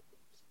guess.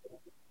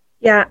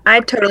 Yeah, I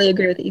totally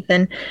agree with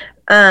Ethan.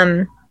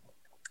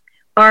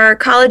 Our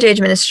college age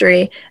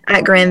ministry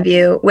at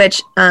Grandview,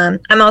 which I'm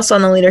also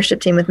on the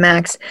leadership team with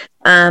Max,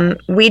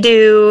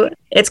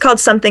 it's called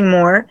Something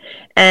More,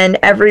 and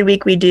every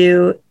week we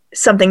do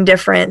something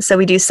different. So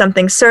we do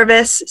something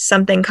service,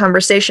 something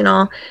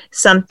conversational,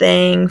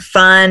 something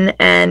fun,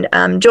 and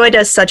Joy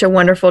does such a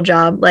wonderful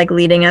job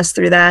leading us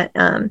through that.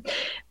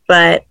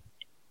 But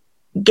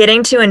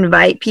getting to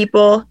invite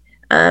people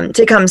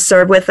to come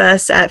serve with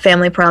us at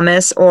Family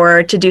Promise,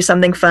 or to do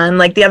something fun.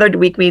 Like the other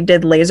week we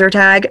did laser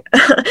tag,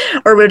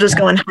 or we'll just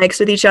go on hikes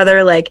with each other.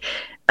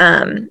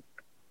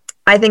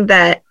 I think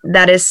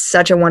that is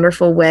such a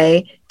wonderful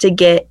way to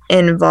get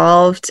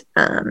involved.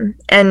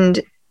 And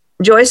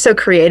Joy's so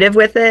creative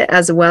with it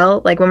as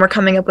well. When we're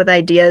coming up with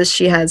ideas,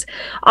 she has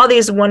all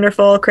these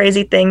wonderful,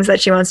 crazy things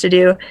that she wants to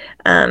do.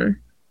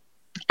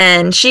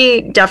 And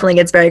she definitely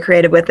gets very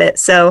creative with it.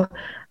 So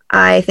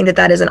I think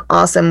that is an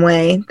awesome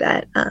way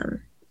that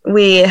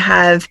we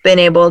have been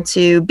able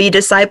to be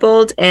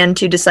discipled and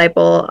to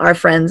disciple our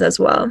friends as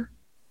well.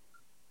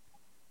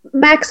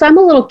 Max, I'm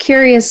a little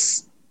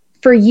curious,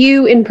 for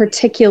you in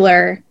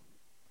particular,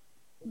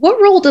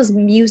 what role does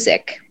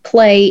music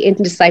play in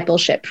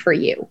discipleship for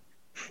you?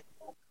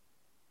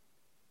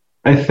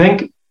 I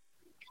definitely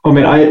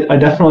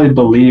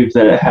believe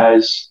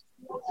that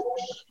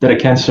it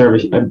can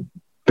serve a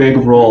big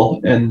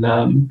role in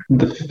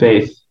the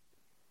faith.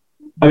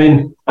 I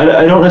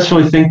don't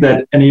necessarily think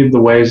that any of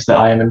the ways that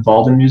I am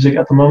involved in music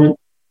at the moment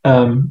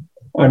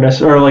are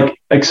necessarily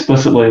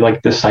explicitly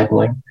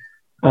discipling,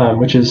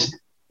 which is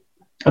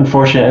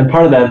unfortunate. And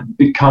part of that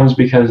comes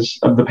because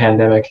of the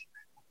pandemic.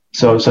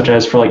 So such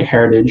as for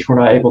Heritage, we're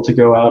not able to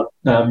go out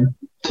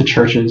to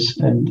churches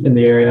and in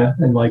the area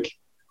and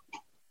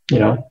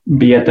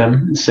be at them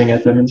and sing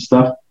at them and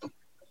stuff.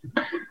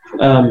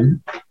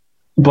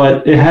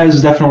 But it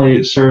has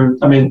definitely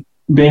served,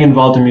 being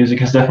involved in music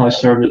has definitely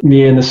served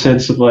me in the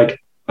sense of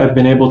I've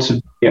been able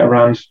to be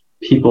around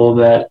people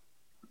that,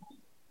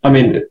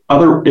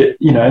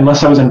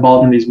 unless I was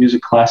involved in these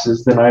music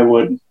classes, then I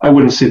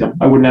wouldn't see them.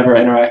 I would never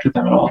interact with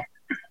them at all. I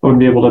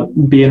wouldn't be able to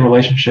be in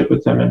relationship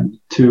with them and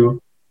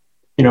to,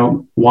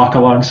 walk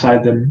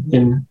alongside them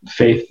in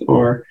faith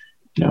or,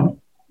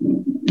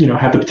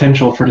 have the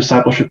potential for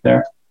discipleship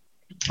there.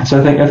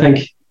 So I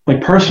think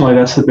personally,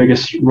 that's the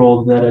biggest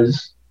role that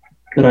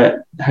I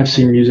have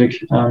seen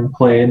music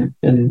play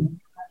in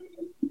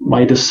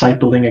my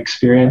discipling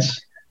experience.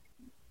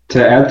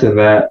 To add to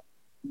that,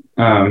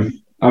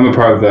 I'm a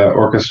part of the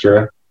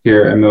orchestra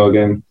here at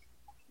Milligan.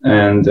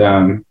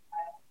 And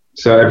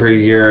so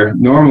every year,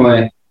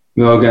 normally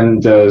Milligan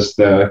does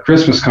the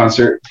Christmas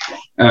concert.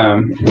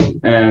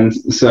 And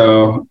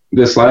so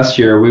this last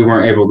year, we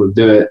weren't able to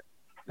do it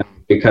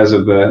because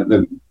of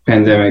the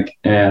pandemic.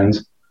 And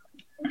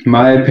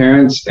my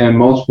parents and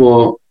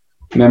multiple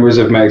members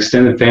of my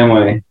extended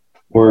family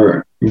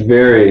were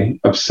very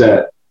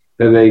upset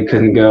that they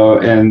couldn't go.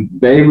 And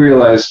they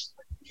realized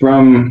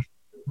from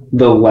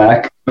the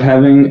lack of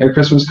having a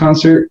Christmas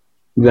concert,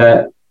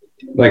 that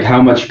like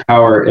how much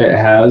power it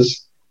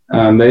has.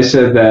 They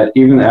said that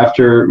even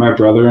after my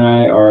brother and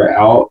I are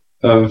out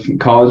of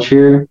college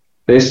here,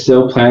 they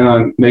still plan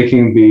on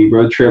making the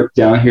road trip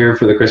down here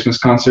for the Christmas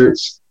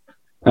concerts,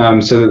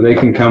 so that they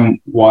can come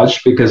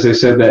watch, because they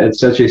said that it's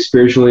such a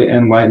spiritually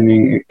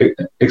enlightening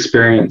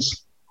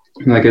experience.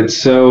 Like it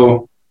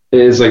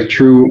is like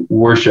true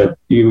worship.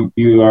 You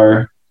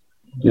are,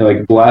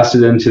 like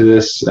blasted into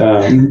this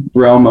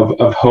realm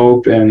of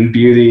hope and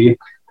beauty,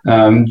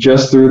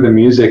 just through the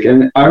music.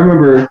 And I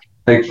remember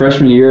like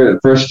freshman year,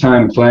 the first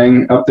time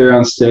playing up there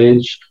on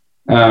stage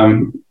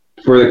for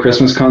the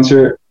Christmas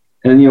concert.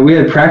 And, we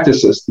had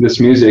practiced this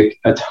music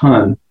a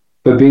ton,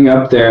 but being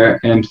up there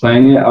and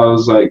playing it, I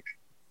was like,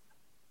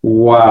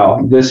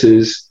 wow, this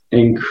is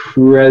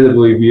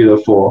incredibly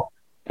beautiful.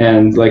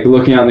 And like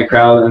looking out in the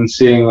crowd and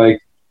seeing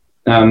like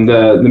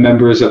the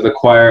members of the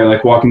choir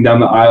like walking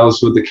down the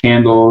aisles with the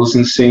candles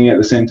and singing at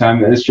the same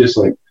time, it's just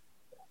like,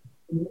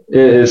 it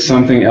is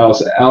something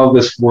else, out of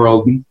this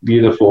world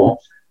beautiful.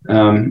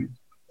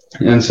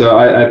 And so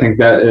I think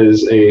that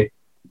is a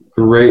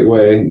great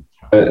way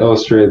to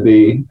illustrate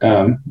the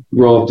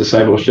role of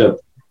discipleship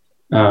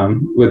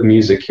with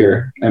music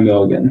here at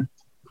Milligan.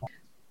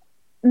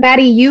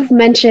 Maddie, you've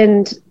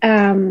mentioned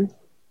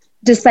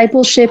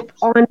discipleship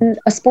on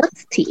a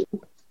sports team.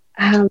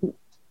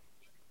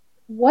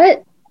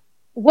 What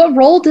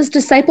role does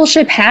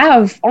discipleship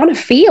have on a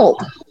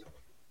field?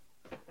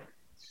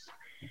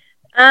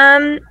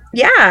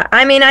 Yeah,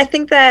 I mean, I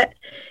think that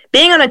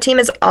being on a team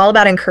is all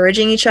about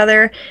encouraging each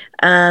other.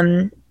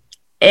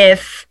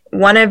 If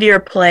one of your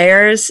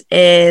players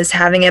is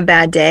having a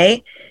bad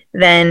day,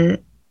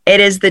 then it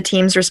is the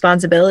team's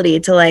responsibility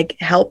to like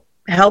help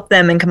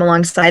them and come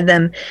alongside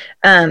them.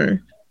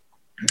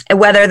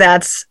 Whether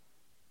that's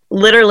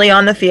literally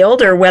on the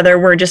field or whether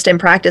we're just in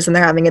practice and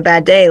they're having a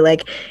bad day,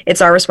 like it's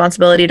our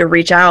responsibility to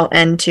reach out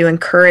and to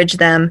encourage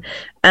them,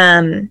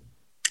 and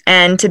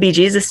to be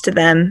Jesus to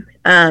them.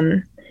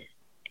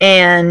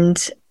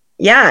 And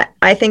yeah,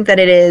 I think that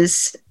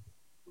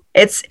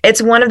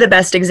it's one of the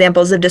best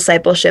examples of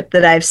discipleship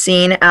that I've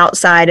seen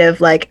outside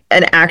of like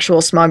an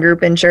actual small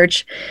group in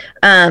church.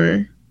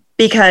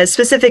 Because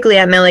specifically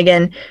at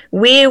Milligan,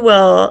 we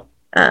will,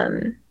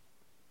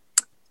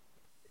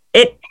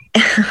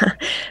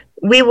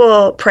 we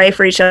will pray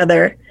for each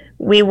other.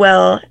 We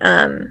will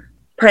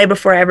pray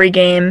before every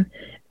game.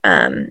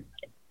 And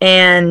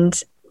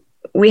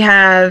we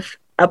have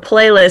a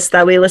playlist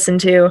that we listen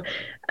to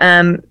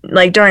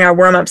like during our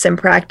warm-ups in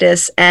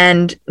practice,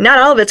 and not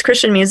all of it's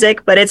Christian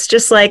music, but it's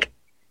just like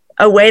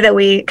a way that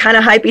we kind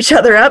of hype each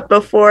other up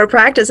before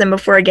practice and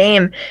before a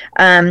game.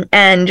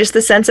 And just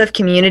the sense of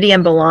community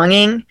and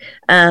belonging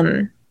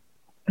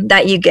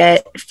that you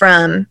get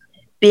from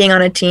being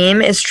on a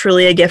team is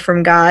truly a gift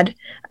from God,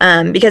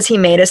 because he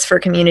made us for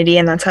community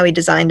and that's how he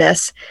designed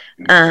us.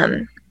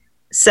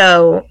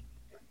 So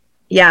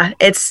yeah,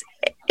 it's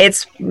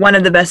one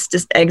of the best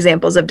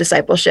examples of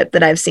discipleship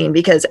that I've seen,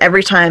 because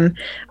every time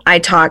I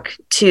talk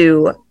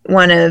to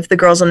one of the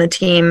girls on the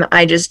team,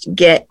 I just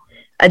get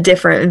a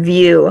different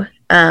view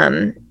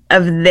of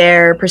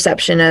their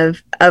perception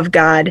of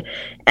God.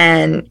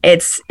 And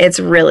it's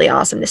really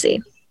awesome to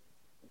see.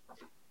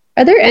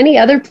 Are there any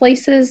other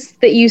places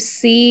that you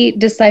see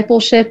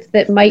discipleship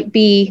that might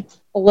be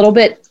a little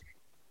bit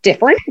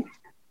different?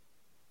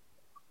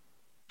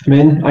 I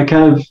mean, I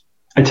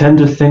tend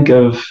to think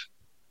of,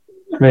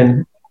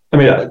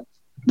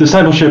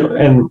 discipleship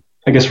and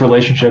I guess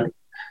relationship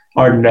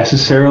are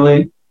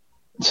necessarily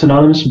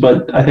synonymous,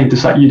 but I think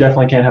you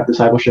definitely can't have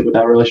discipleship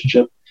without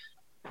relationship.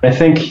 I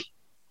think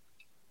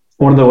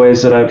one of the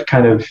ways that I've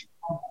kind of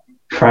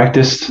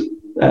practiced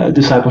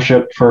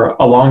discipleship for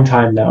a long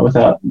time now,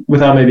 without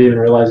maybe even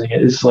realizing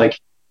it, is like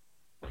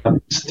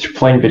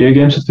playing video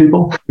games with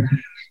people.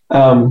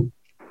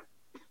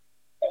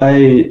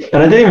 It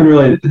didn't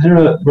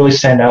really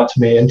stand out to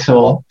me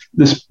until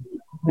this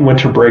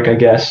winter break, I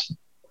guess,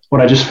 when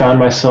I just found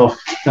myself,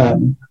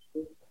 playing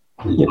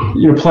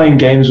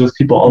games with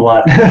people a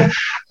lot.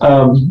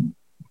 And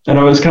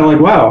I was kind of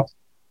like, wow,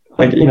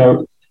 like,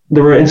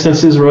 there were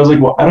instances where I was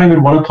like, well, I don't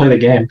even want to play the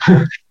game.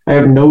 I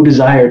have no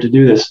desire to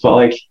do this, but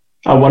like,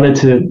 I wanted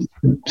to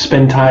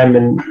spend time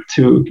and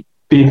to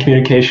be in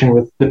communication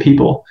with the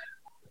people.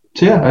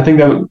 So yeah, I think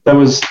that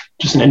was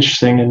just an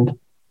interesting and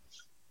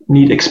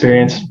neat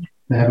experience.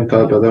 I haven't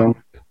thought about that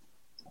one.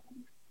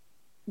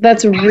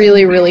 That's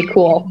really, really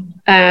cool.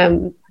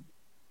 And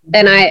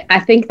I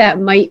think that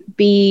might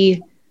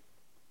be,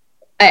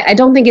 I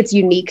don't think it's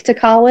unique to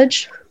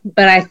college,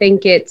 but I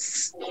think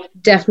it's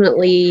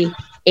definitely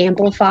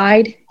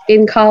amplified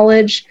in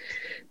college,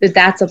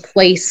 that's a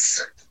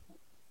place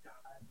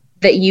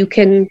that you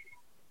can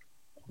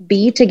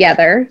be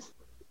together,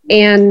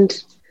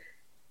 and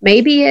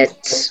maybe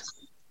it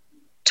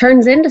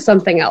turns into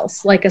something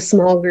else, like a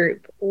small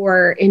group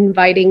or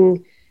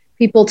inviting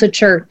people to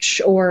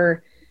church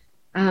or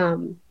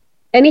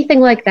anything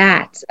like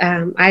that.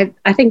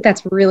 I think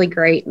that's really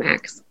great,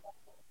 Max.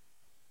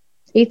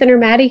 Ethan or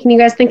Maddie, can you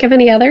guys think of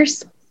any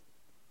others?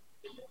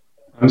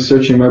 I'm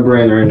searching my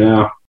brain right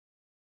now.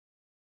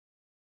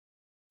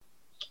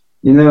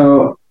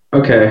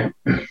 Okay.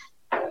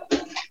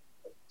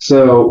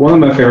 So one of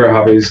my favorite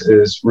hobbies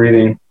is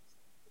reading.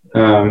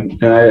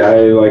 And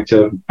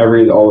I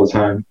read all the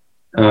time.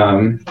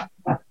 And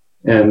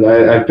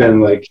I've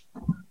been like,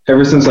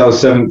 ever since I was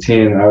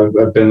 17,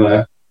 I've been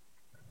a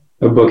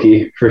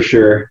bookie for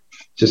sure.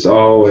 Just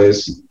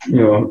always,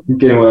 reading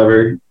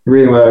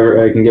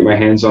whatever I can get my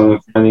hands on,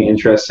 and finding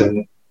interest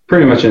in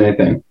pretty much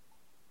anything.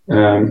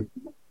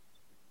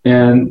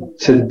 And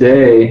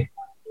today,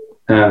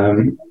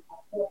 I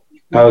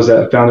was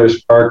at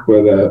Founders Park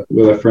with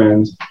a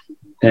friend,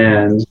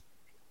 and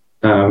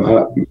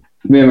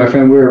me and my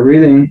friend, we were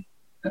reading,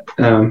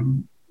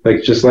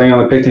 like just laying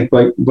on a picnic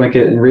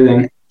blanket and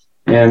reading,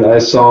 and I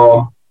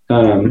saw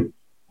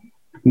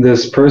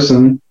this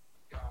person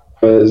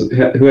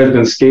who had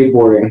been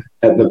skateboarding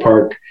at the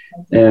park,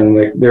 and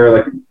like they were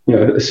like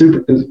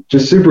super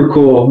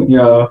cool,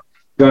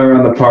 going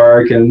around the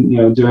park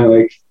and doing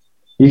like,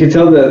 you could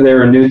tell that they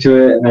were new to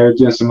it, and they were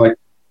doing some like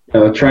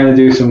trying to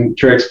do some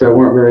tricks but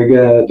weren't very good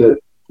at it, but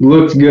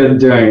looked good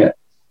doing it.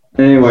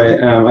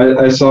 Anyway,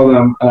 I saw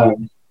them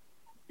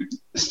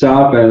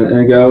stop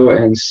and go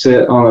and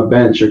sit on a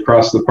bench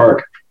across the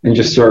park and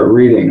just start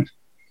reading.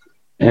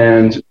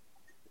 And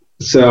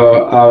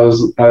so I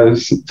was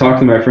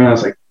talking to my friend. I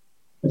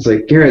was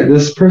like, Garrett,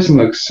 this person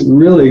looks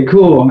really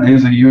cool. And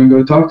he's like, you want to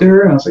go talk to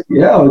her? And I was like,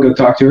 yeah, I'll go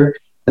talk to her.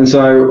 And so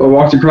I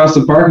walked across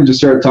the park and just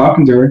started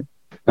talking to her.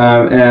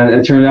 And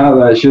it turned out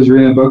that she was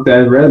reading a book that I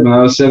had read when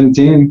I was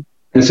 17.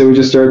 And so we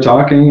just started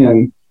talking,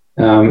 and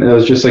it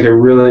was just like a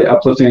really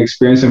uplifting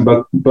experience. And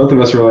both of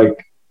us were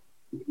like,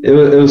 it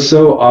was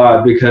so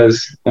odd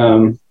because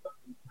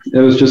it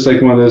was just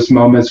like one of those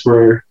moments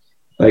where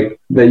like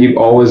that you've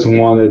always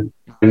wanted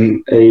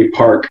in a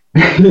park,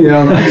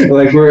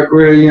 like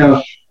where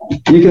you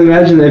can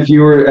imagine if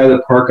you were at a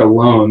park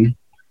alone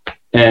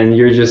and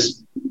you're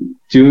just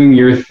doing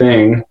your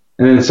thing,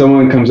 and then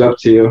someone comes up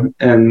to you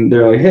and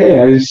they're like,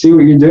 hey, I see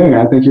what you're doing.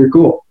 I think you're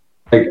cool.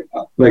 Like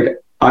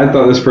I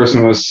thought this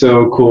person was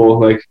so cool,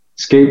 like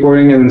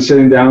skateboarding and then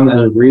sitting down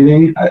and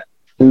reading.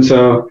 And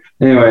so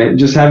anyway,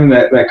 just having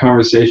that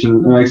conversation,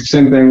 and like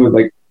same thing with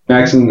like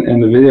Max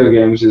and the video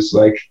games, is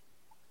like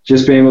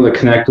just being able to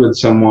connect with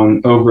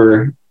someone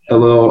over a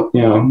little,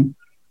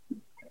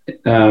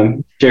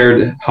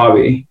 shared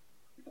hobby.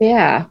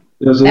 Yeah.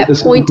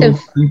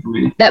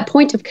 That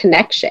point of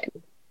connection,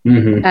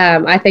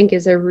 I think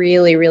is a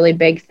really, really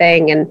big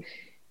thing. And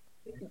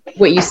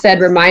what you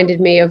said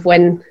reminded me of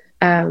when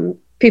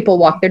people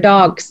walk their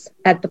dogs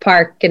at the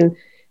park, and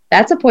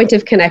that's a point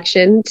of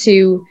connection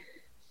to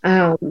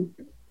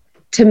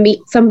meet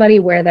somebody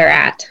where they're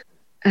at,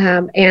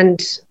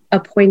 and a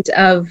point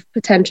of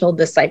potential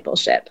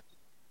discipleship,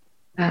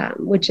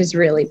 which is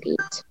really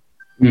neat.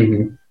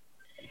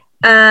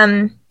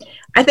 I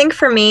think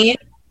for me,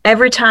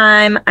 every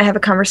time I have a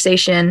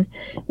conversation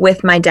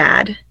with my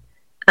dad,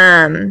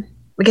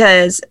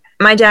 because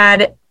my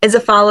dad is a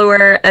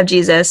follower of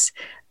Jesus,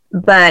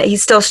 but he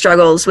still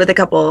struggles with a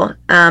couple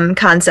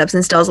concepts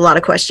and still has a lot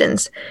of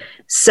questions.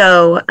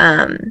 So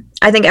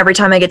I think every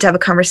time I get to have a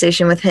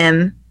conversation with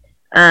him,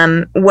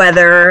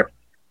 whether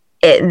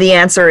the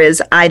answer is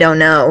I don't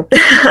know,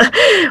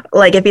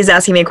 like if he's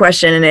asking me a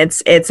question and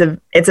it's a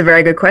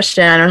very good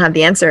question, I don't have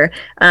the answer.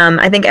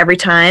 I think every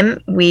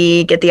time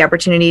we get the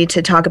opportunity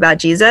to talk about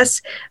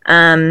Jesus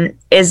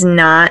is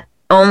not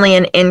only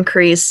an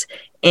increase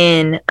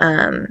in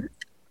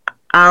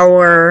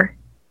our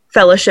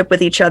fellowship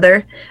with each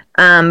other,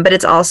 but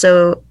it's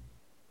also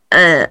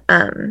an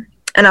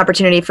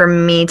opportunity for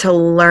me to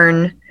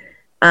learn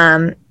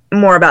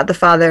more about the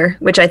Father,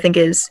 which I think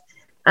is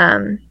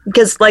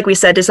because, like we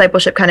said,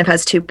 discipleship kind of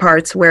has two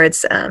parts, where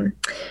it's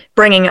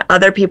bringing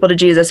other people to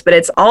Jesus, but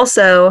it's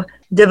also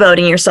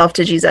devoting yourself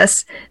to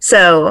Jesus.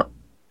 So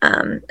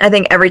I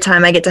think every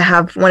time I get to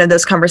have one of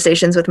those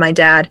conversations with my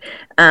dad,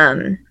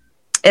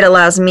 it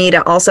allows me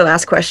to also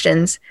ask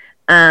questions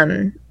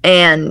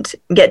and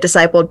get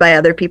discipled by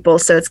other people.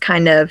 So it's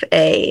kind of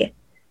a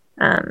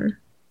a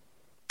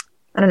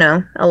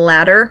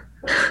ladder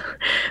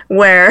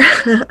where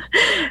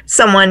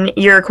someone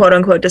you're quote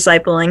unquote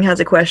discipling has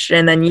a question,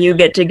 and then you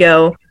get to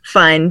go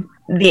find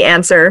the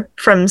answer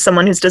from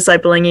someone who's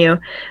discipling you.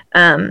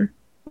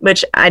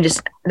 Which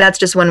that's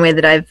just one way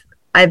that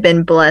I've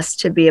been blessed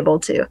to be able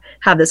to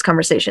have those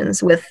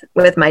conversations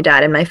with my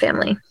dad and my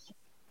family.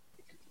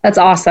 That's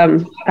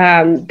awesome.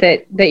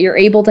 That you're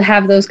able to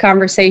have those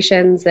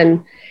conversations,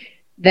 and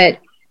that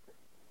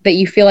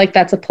you feel like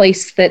that's a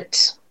place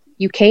that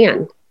you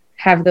can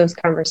have those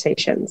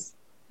conversations.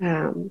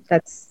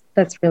 That's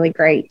really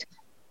great.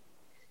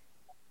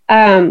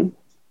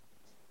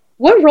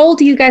 What role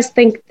do you guys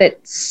think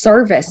that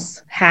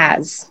service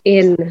has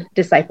in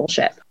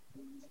discipleship?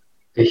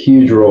 A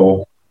huge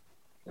role,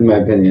 in my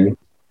opinion.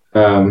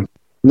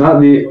 Not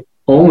the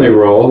only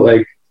role,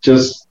 like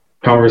just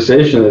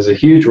conversation is a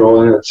huge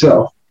role in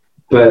itself,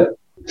 but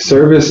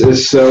service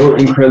is so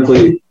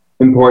incredibly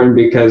important,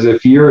 because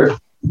if you're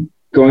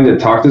going to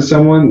talk to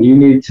someone, you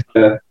need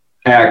to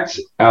act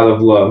out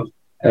of love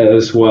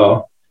as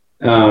well.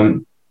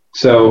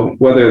 So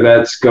whether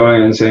that's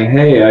going and saying,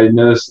 hey, I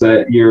noticed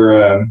that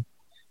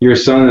your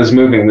son is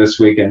moving this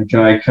weekend. Can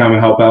I come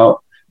help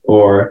out?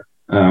 Or,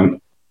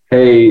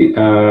 hey,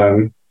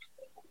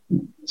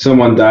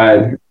 someone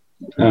died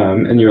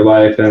in your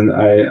life, and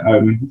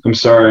I'm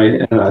sorry.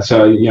 And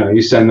so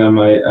you send them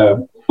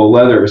a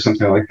letter or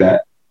something like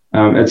that.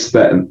 It's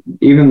that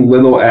even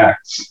little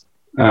acts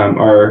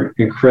are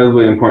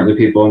incredibly important to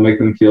people and make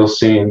them feel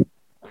seen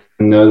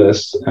and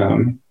noticed.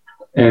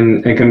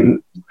 And it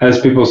can,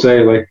 as people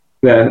say, like,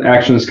 that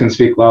actions can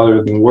speak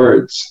louder than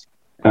words.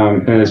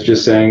 And it's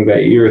just saying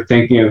that you're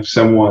thinking of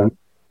someone,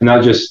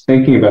 not just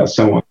thinking about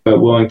someone,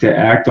 but willing to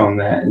act on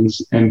that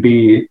and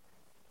be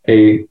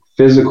a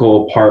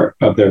physical part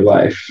of their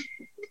life.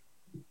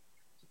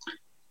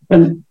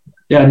 And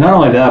yeah, not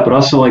only that, but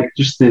also like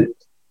just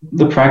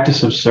the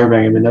practice of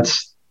serving. I mean,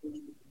 that's,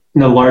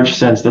 in a large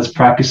sense, that's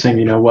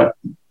practicing, what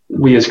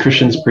we as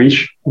Christians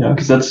preach,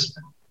 because that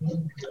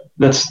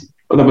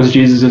was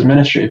Jesus's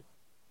ministry,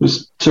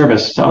 was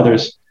service to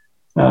others.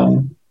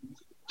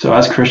 So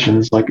as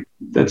Christians, like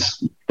that's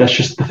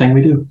just the thing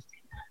we do.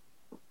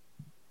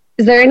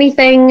 Is there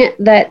anything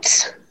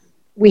that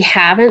we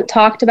haven't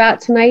talked about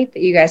tonight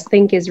that you guys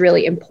think is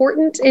really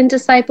important in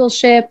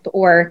discipleship,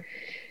 or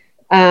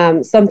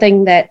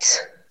something that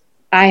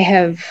I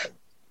have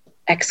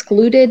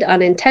excluded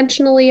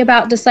unintentionally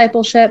about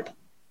discipleship?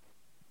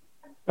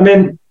 I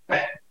mean,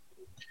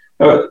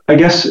 I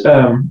guess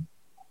the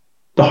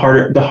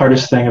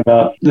hardest thing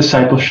about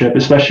discipleship,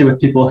 especially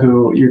with people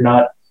who you're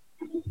not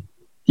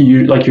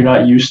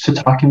used to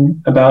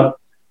talking about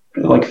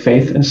like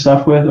faith and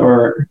stuff with,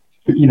 or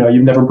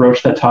you've never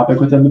broached that topic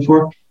with them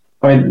before.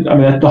 I mean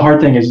the hard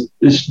thing is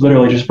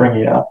literally just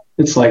bringing it up.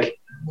 It's like,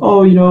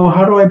 oh,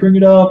 how do I bring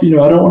it up? I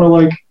don't want to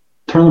like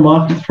turn them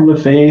off from the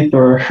faith,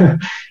 or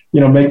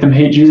make them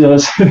hate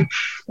Jesus. I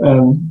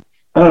don't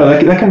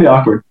know. That can be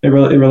awkward. It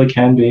really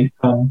can be.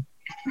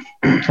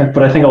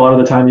 But I think a lot of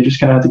the time you just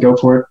kind of have to go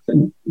for it,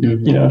 and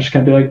just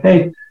kind of be like,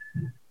 hey,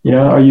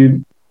 are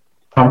you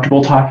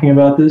comfortable talking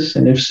about this?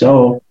 And if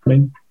so, I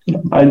mean,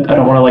 I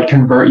don't want to like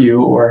convert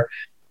you or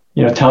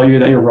tell you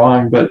that you're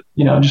wrong, but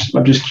I'm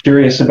just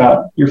curious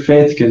about your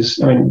faith,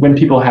 because I mean, when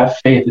people have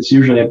faith, it's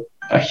usually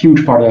a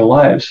huge part of their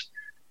lives.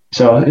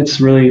 So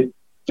it's really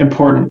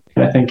important,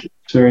 and I think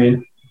it's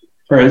really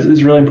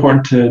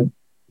important to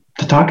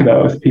talk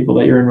about with people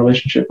that you're in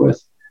relationship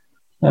with,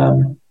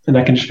 and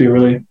that can just be a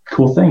really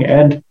cool thing.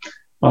 And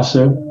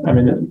also, I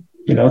mean,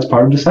 it's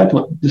part of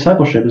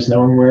discipleship is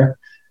knowing where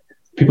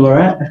people are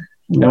at,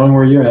 knowing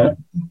where you're at.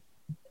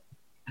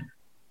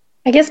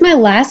 I guess my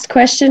last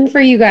question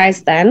for you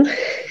guys then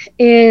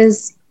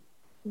is,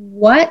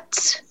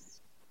 what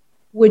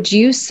would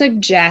you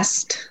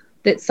suggest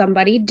that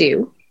somebody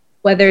do,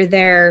 whether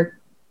they're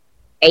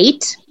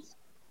 8,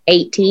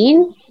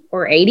 18,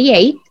 or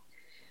 88?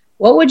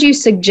 What would you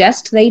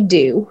suggest they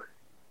do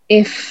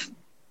if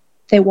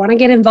they want to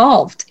get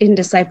involved in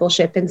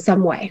discipleship in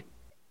some way?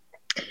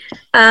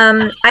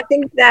 I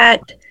think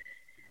that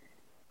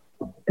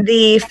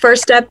the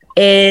first step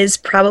is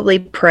probably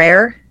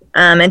prayer.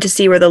 And to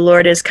see where the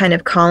Lord is kind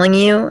of calling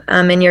you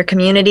in your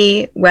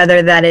community,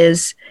 whether that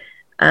is,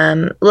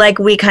 like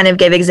we kind of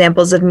gave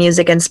examples of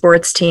music and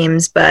sports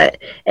teams, but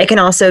it can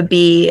also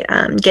be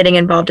getting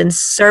involved in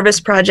service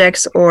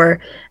projects,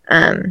 or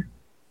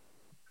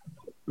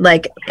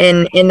like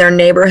in their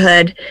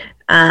neighborhood.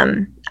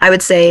 I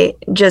would say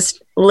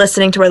just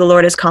listening to where the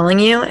Lord is calling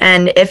you.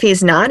 And if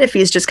he's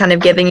just kind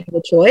of giving you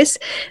the choice,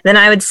 then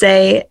I would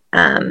say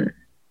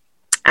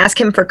ask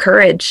him for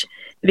courage,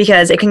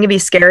 because it can be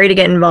scary to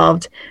get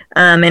involved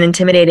and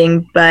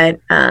intimidating, but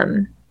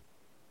the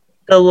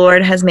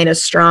Lord has made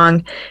us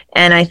strong.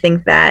 And I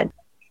think that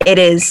it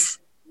is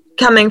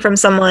coming from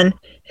someone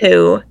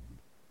who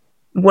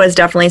was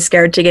definitely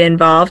scared to get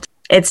involved.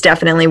 It's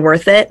definitely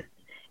worth it.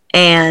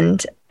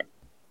 And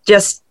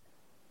just,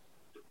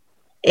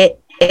 it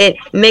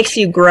makes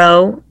you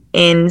grow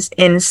in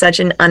such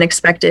an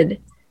unexpected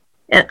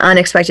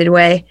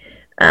way.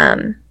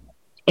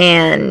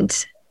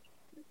 And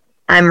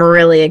I'm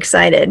really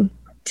excited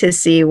to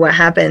see what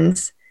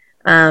happens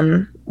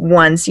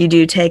once you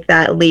do take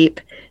that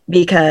leap,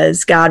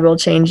 because God will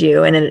change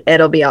you, and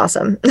it'll be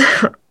awesome.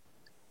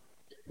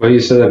 What you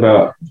said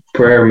about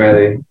prayer,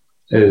 Maddie,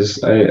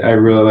 is I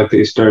really like that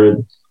you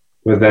started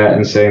with that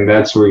and saying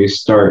that's where you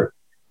start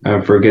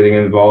for getting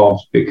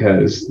involved,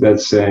 because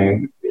that's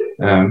saying,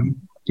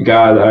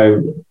 God, I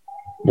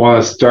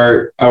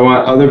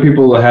want other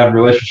people to have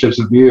relationships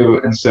with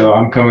you, and so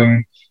I'm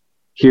coming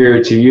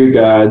here to you,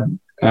 God,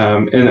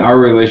 in our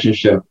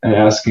relationship, and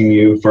asking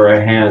you for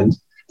a hand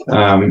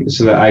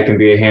so that I can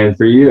be a hand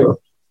for you.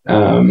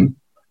 And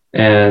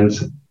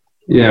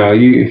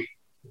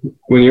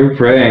when you're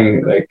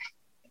praying, like,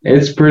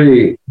 it's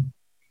pretty,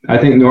 I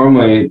think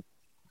normally,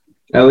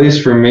 at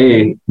least for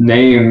me,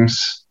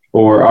 names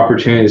or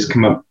opportunities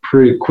come up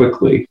pretty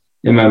quickly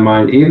in my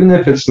mind, even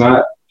if it's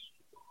not,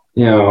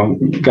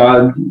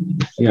 God,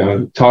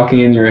 talking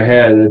in your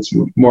head. It's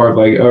more of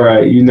like, all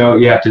right, what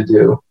you have to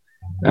do.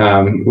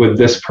 with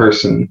this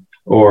person,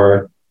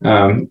 or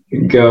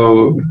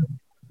go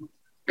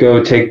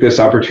take this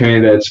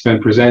opportunity that's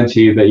been presented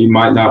to you that you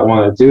might not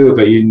want to do,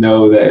 but you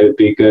know that it would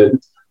be good,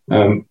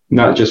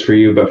 not just for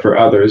you, but for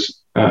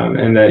others,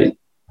 and that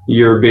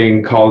you're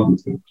being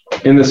called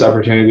in this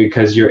opportunity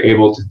because you're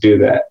able to do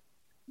that.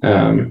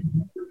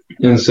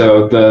 And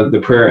so the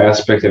prayer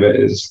aspect of it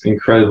is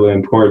incredibly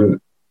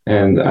important.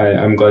 And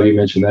I'm glad you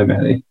mentioned that,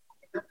 Maddie.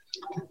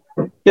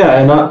 Yeah,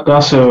 and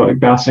also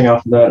bouncing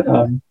off of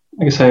that,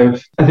 I guess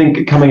I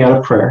think coming out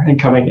of prayer and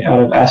coming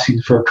out of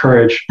asking for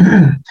courage.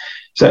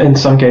 So in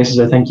some cases,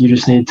 I think you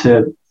just need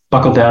to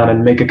buckle down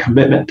and make a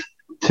commitment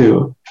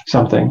to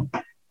something.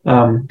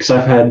 Because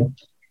I've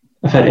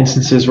had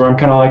instances where I'm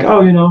kind of like,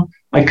 oh,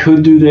 I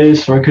could do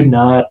this or I could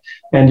not.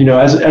 And,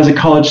 as a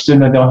college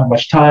student, I don't have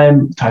much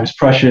time. Time's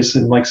precious.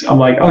 And I'm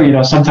like,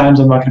 oh, sometimes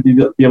I'm not going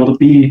to be able to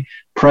be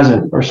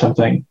present or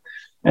something.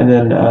 And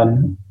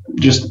then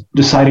just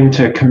deciding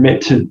to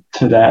commit to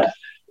that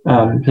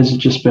has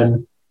just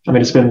been,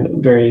 it's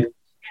been very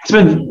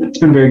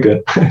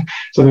good.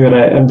 Something that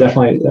I am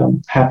definitely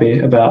happy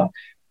about.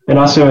 And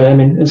also,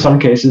 in some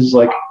cases,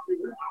 like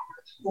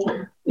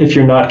if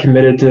you're not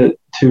committed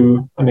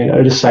to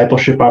a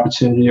discipleship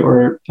opportunity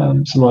or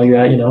something like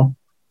that,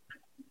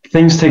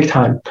 things take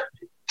time,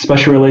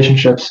 especially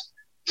relationships.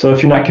 So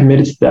if you're not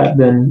committed to that,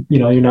 then,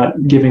 you're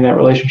not giving that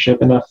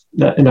relationship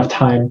enough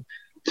time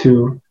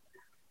to,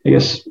 I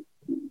guess,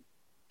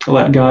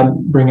 let God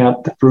bring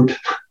out the fruit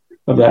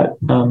of that.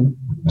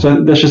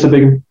 So that's just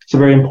it's a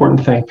very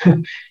important thing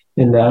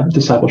in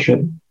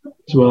discipleship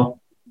as well.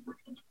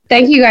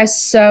 Thank you guys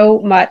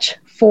so much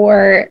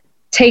for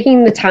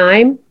taking the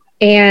time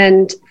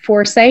and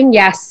for saying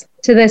yes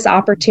to this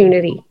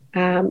opportunity,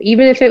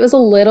 even if it was a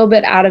little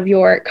bit out of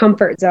your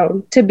comfort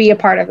zone to be a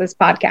part of this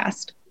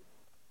podcast.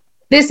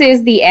 This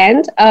is the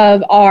end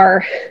of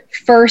our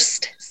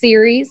first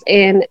series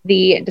in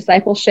the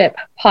Discipleship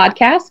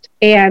podcast,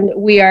 and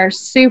we are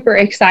super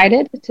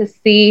excited to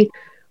see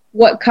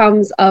what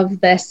comes of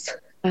this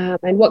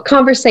and what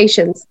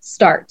conversations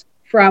start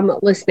from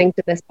listening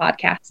to this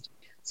podcast.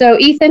 So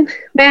Ethan,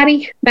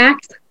 Maddie,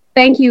 Max,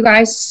 thank you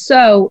guys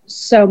so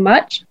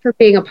much for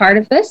being a part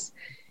of this,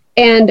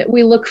 and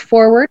we look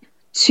forward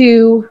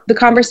to the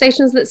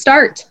conversations that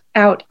start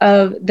out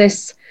of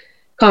this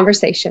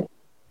conversation.